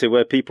Dream Theater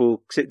where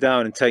people sit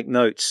down and take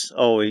notes.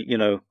 Oh,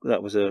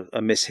 that was a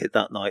mishit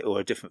that night, or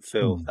a different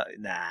film.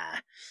 Nah.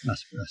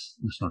 That's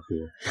not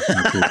cool. That's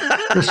not cool.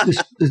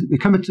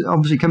 We're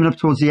obviously coming up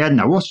towards the end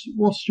now.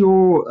 What's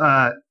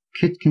your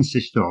kit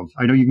consist of?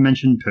 I know you've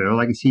mentioned pearl.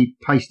 I can see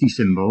Paisley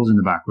symbols in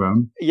the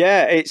background.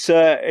 Yeah, it's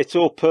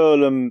all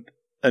pearl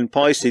and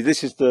Paisley.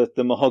 This is the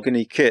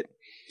mahogany kit.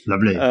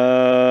 Lovely.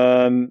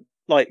 I'm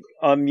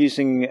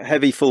using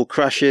heavy full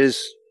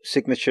crashes,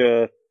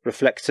 signature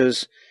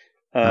reflectors,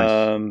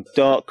 nice.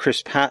 Dark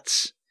crisp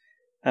hats,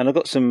 and I've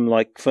got some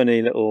like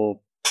funny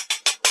little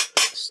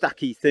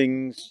stacky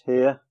things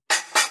here.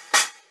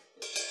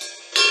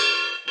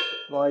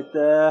 Right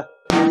there.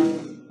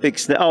 Big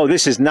oh,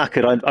 this is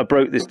knackered. I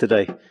broke this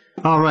today.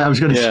 Oh, right, I was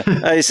going to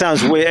say. It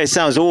sounds weird. It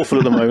sounds awful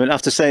at the moment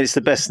after saying it's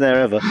the best snare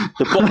ever.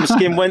 The bottom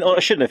skin went. Oh, I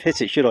shouldn't have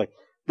hit it, should I?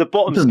 The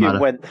bottom skin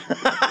went.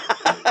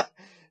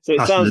 So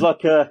it sounds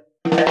like a.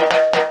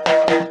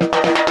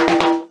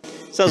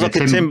 Sounds like a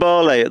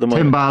timbale at the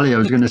moment. Timbale, I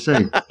was going to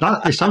say.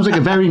 It sounds like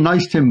a very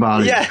nice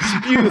timbale. Yeah,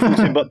 it's beautiful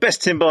timbale.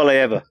 Best timbale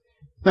ever.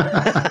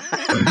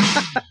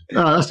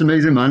 That's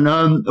amazing, man.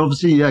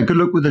 Obviously, good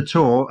luck with the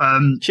tour.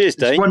 Cheers,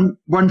 Dane.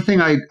 One thing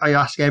I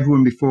ask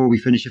everyone before we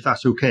finish, if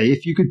that's okay,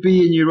 if you could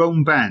be in your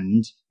own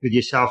band with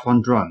yourself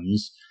on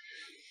drums,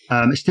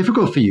 it's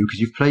difficult for you because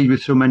you've played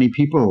with so many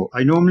people.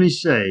 I normally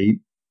say,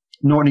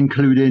 not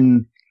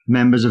including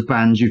members of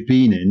bands you've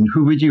been in,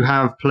 who would you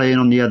have playing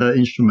on the other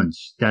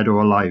instruments, dead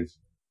or alive?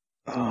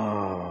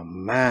 Oh,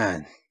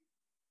 man.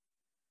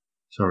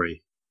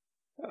 Sorry.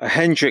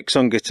 Hendrix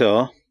on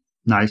guitar.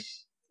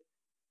 Nice.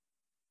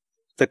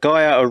 The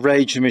guy out of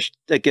Rage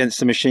Against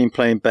the Machine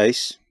playing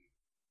bass.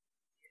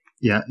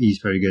 Yeah, he's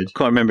very good.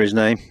 Can't remember his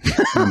name.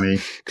 Not me.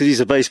 Because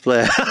he's a bass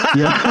player.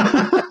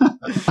 Yeah,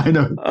 I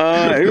know.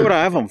 Who would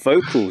I have on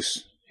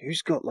vocals?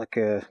 Who's got like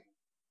a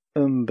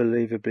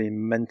unbelievably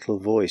mental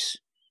voice?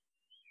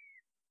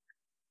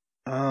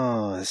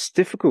 Oh, it's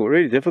difficult,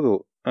 really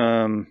difficult.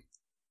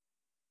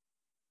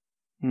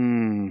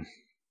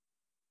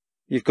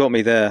 You've got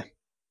me there.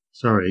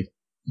 Sorry.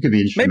 It could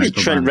be instrumental.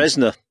 Maybe Trent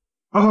Reznor.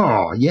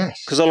 Oh,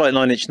 yes. Because I like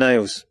Nine Inch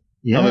Nails.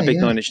 Yeah, I'm a big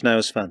Nine Inch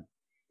Nails fan.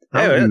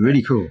 That would be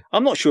really cool.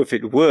 I'm not sure if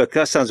it would work.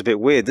 That sounds a bit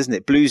weird, doesn't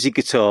it? Bluesy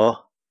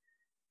guitar,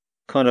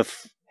 kind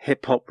of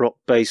hip-hop rock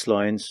bass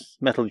lines,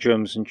 metal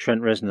drums, and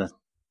Trent Reznor.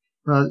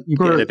 Well, you've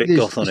got a bit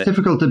goth on it. It's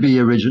difficult to be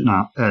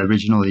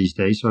original these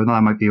days, so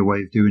that might be a way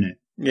of doing it.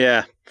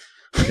 Yeah.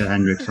 Get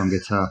Hendrix on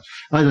guitar.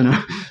 I don't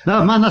know.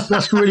 No, man,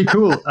 that's really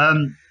cool. I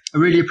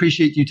really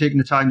appreciate you taking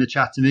the time to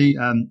chat to me,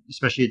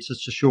 especially at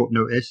such a short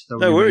notice.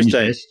 No worries,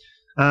 Dave.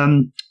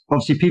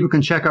 Obviously, people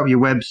can check out your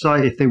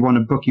website if they want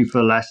to book you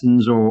for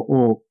lessons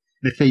or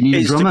if they need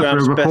a drummer for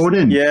a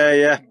recording. Best.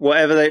 Yeah.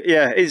 Whatever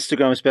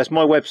Instagram's best.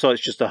 My website's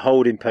just a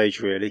holding page,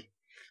 really.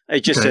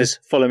 It just says,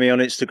 follow me on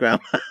Instagram.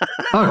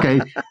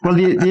 Okay. Well,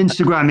 the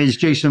Instagram is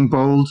Jason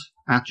Bold,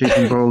 at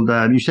Jason Bold.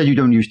 You said you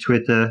don't use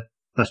Twitter.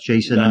 That's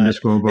Jason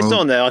 _Bold. It's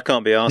on there. I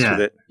can't be asked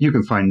with it. You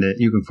can find it.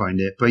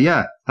 But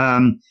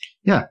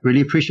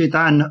really appreciate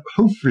that. And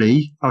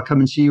hopefully I'll come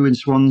and see you in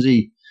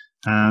Swansea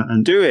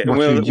and do it. And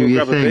we'll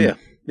grab a beer.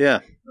 Yeah.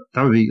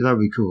 That would be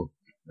cool.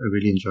 I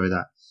really enjoy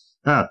that.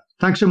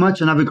 Thanks so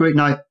much and have a great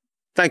night.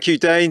 Thank you,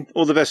 Dane.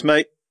 All the best,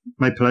 mate.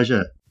 My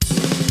pleasure.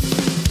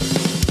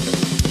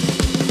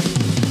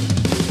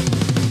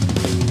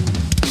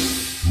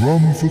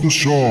 Drum for the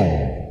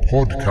Song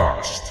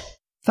podcast.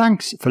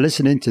 Thanks for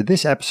listening to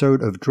this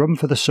episode of Drum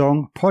for the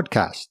Song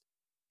podcast.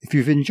 If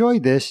you've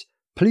enjoyed this,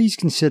 please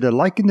consider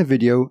liking the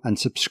video and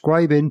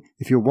subscribing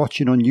if you're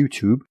watching on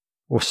YouTube,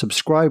 or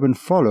subscribe and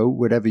follow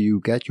wherever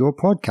you get your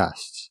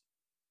podcasts.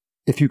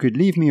 If you could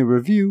leave me a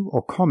review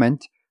or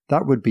comment,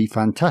 that would be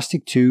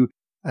fantastic too,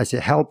 as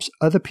it helps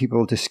other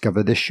people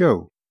discover this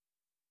show.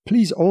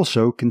 Please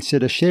also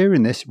consider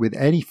sharing this with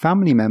any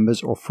family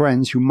members or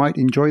friends who might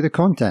enjoy the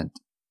content.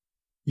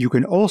 You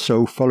can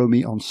also follow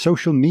me on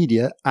social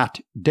media at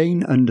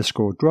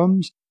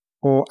Dane_drums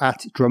or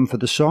at Drum for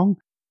the Song,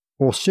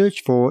 or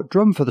search for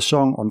Drum for the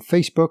Song on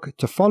Facebook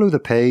to follow the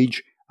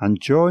page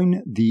and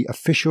join the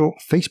official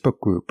Facebook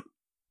group.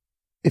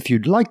 If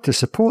you'd like to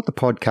support the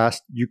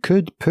podcast, you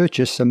could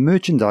purchase some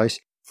merchandise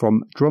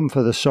from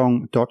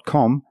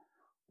drumforthesong.com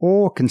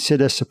or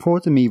consider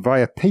supporting me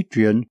via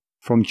Patreon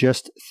from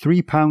just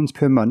 £3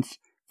 per month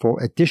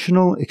for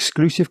additional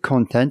exclusive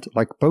content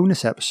like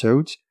bonus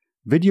episodes,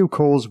 video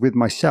calls with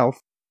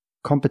myself,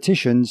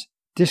 competitions,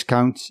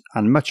 discounts,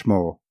 and much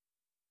more.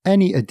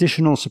 Any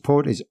additional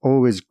support is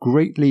always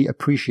greatly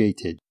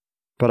appreciated,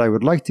 but I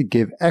would like to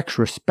give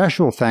extra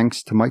special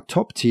thanks to my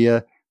top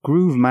tier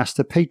Groove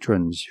Master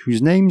patrons,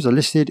 whose names are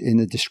listed in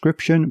the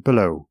description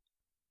below.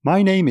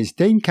 My name is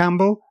Dane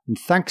Campbell, and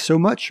thanks so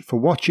much for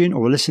watching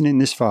or listening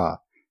this far.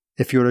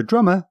 If you're a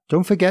drummer,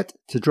 don't forget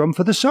to drum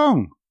for the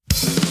song.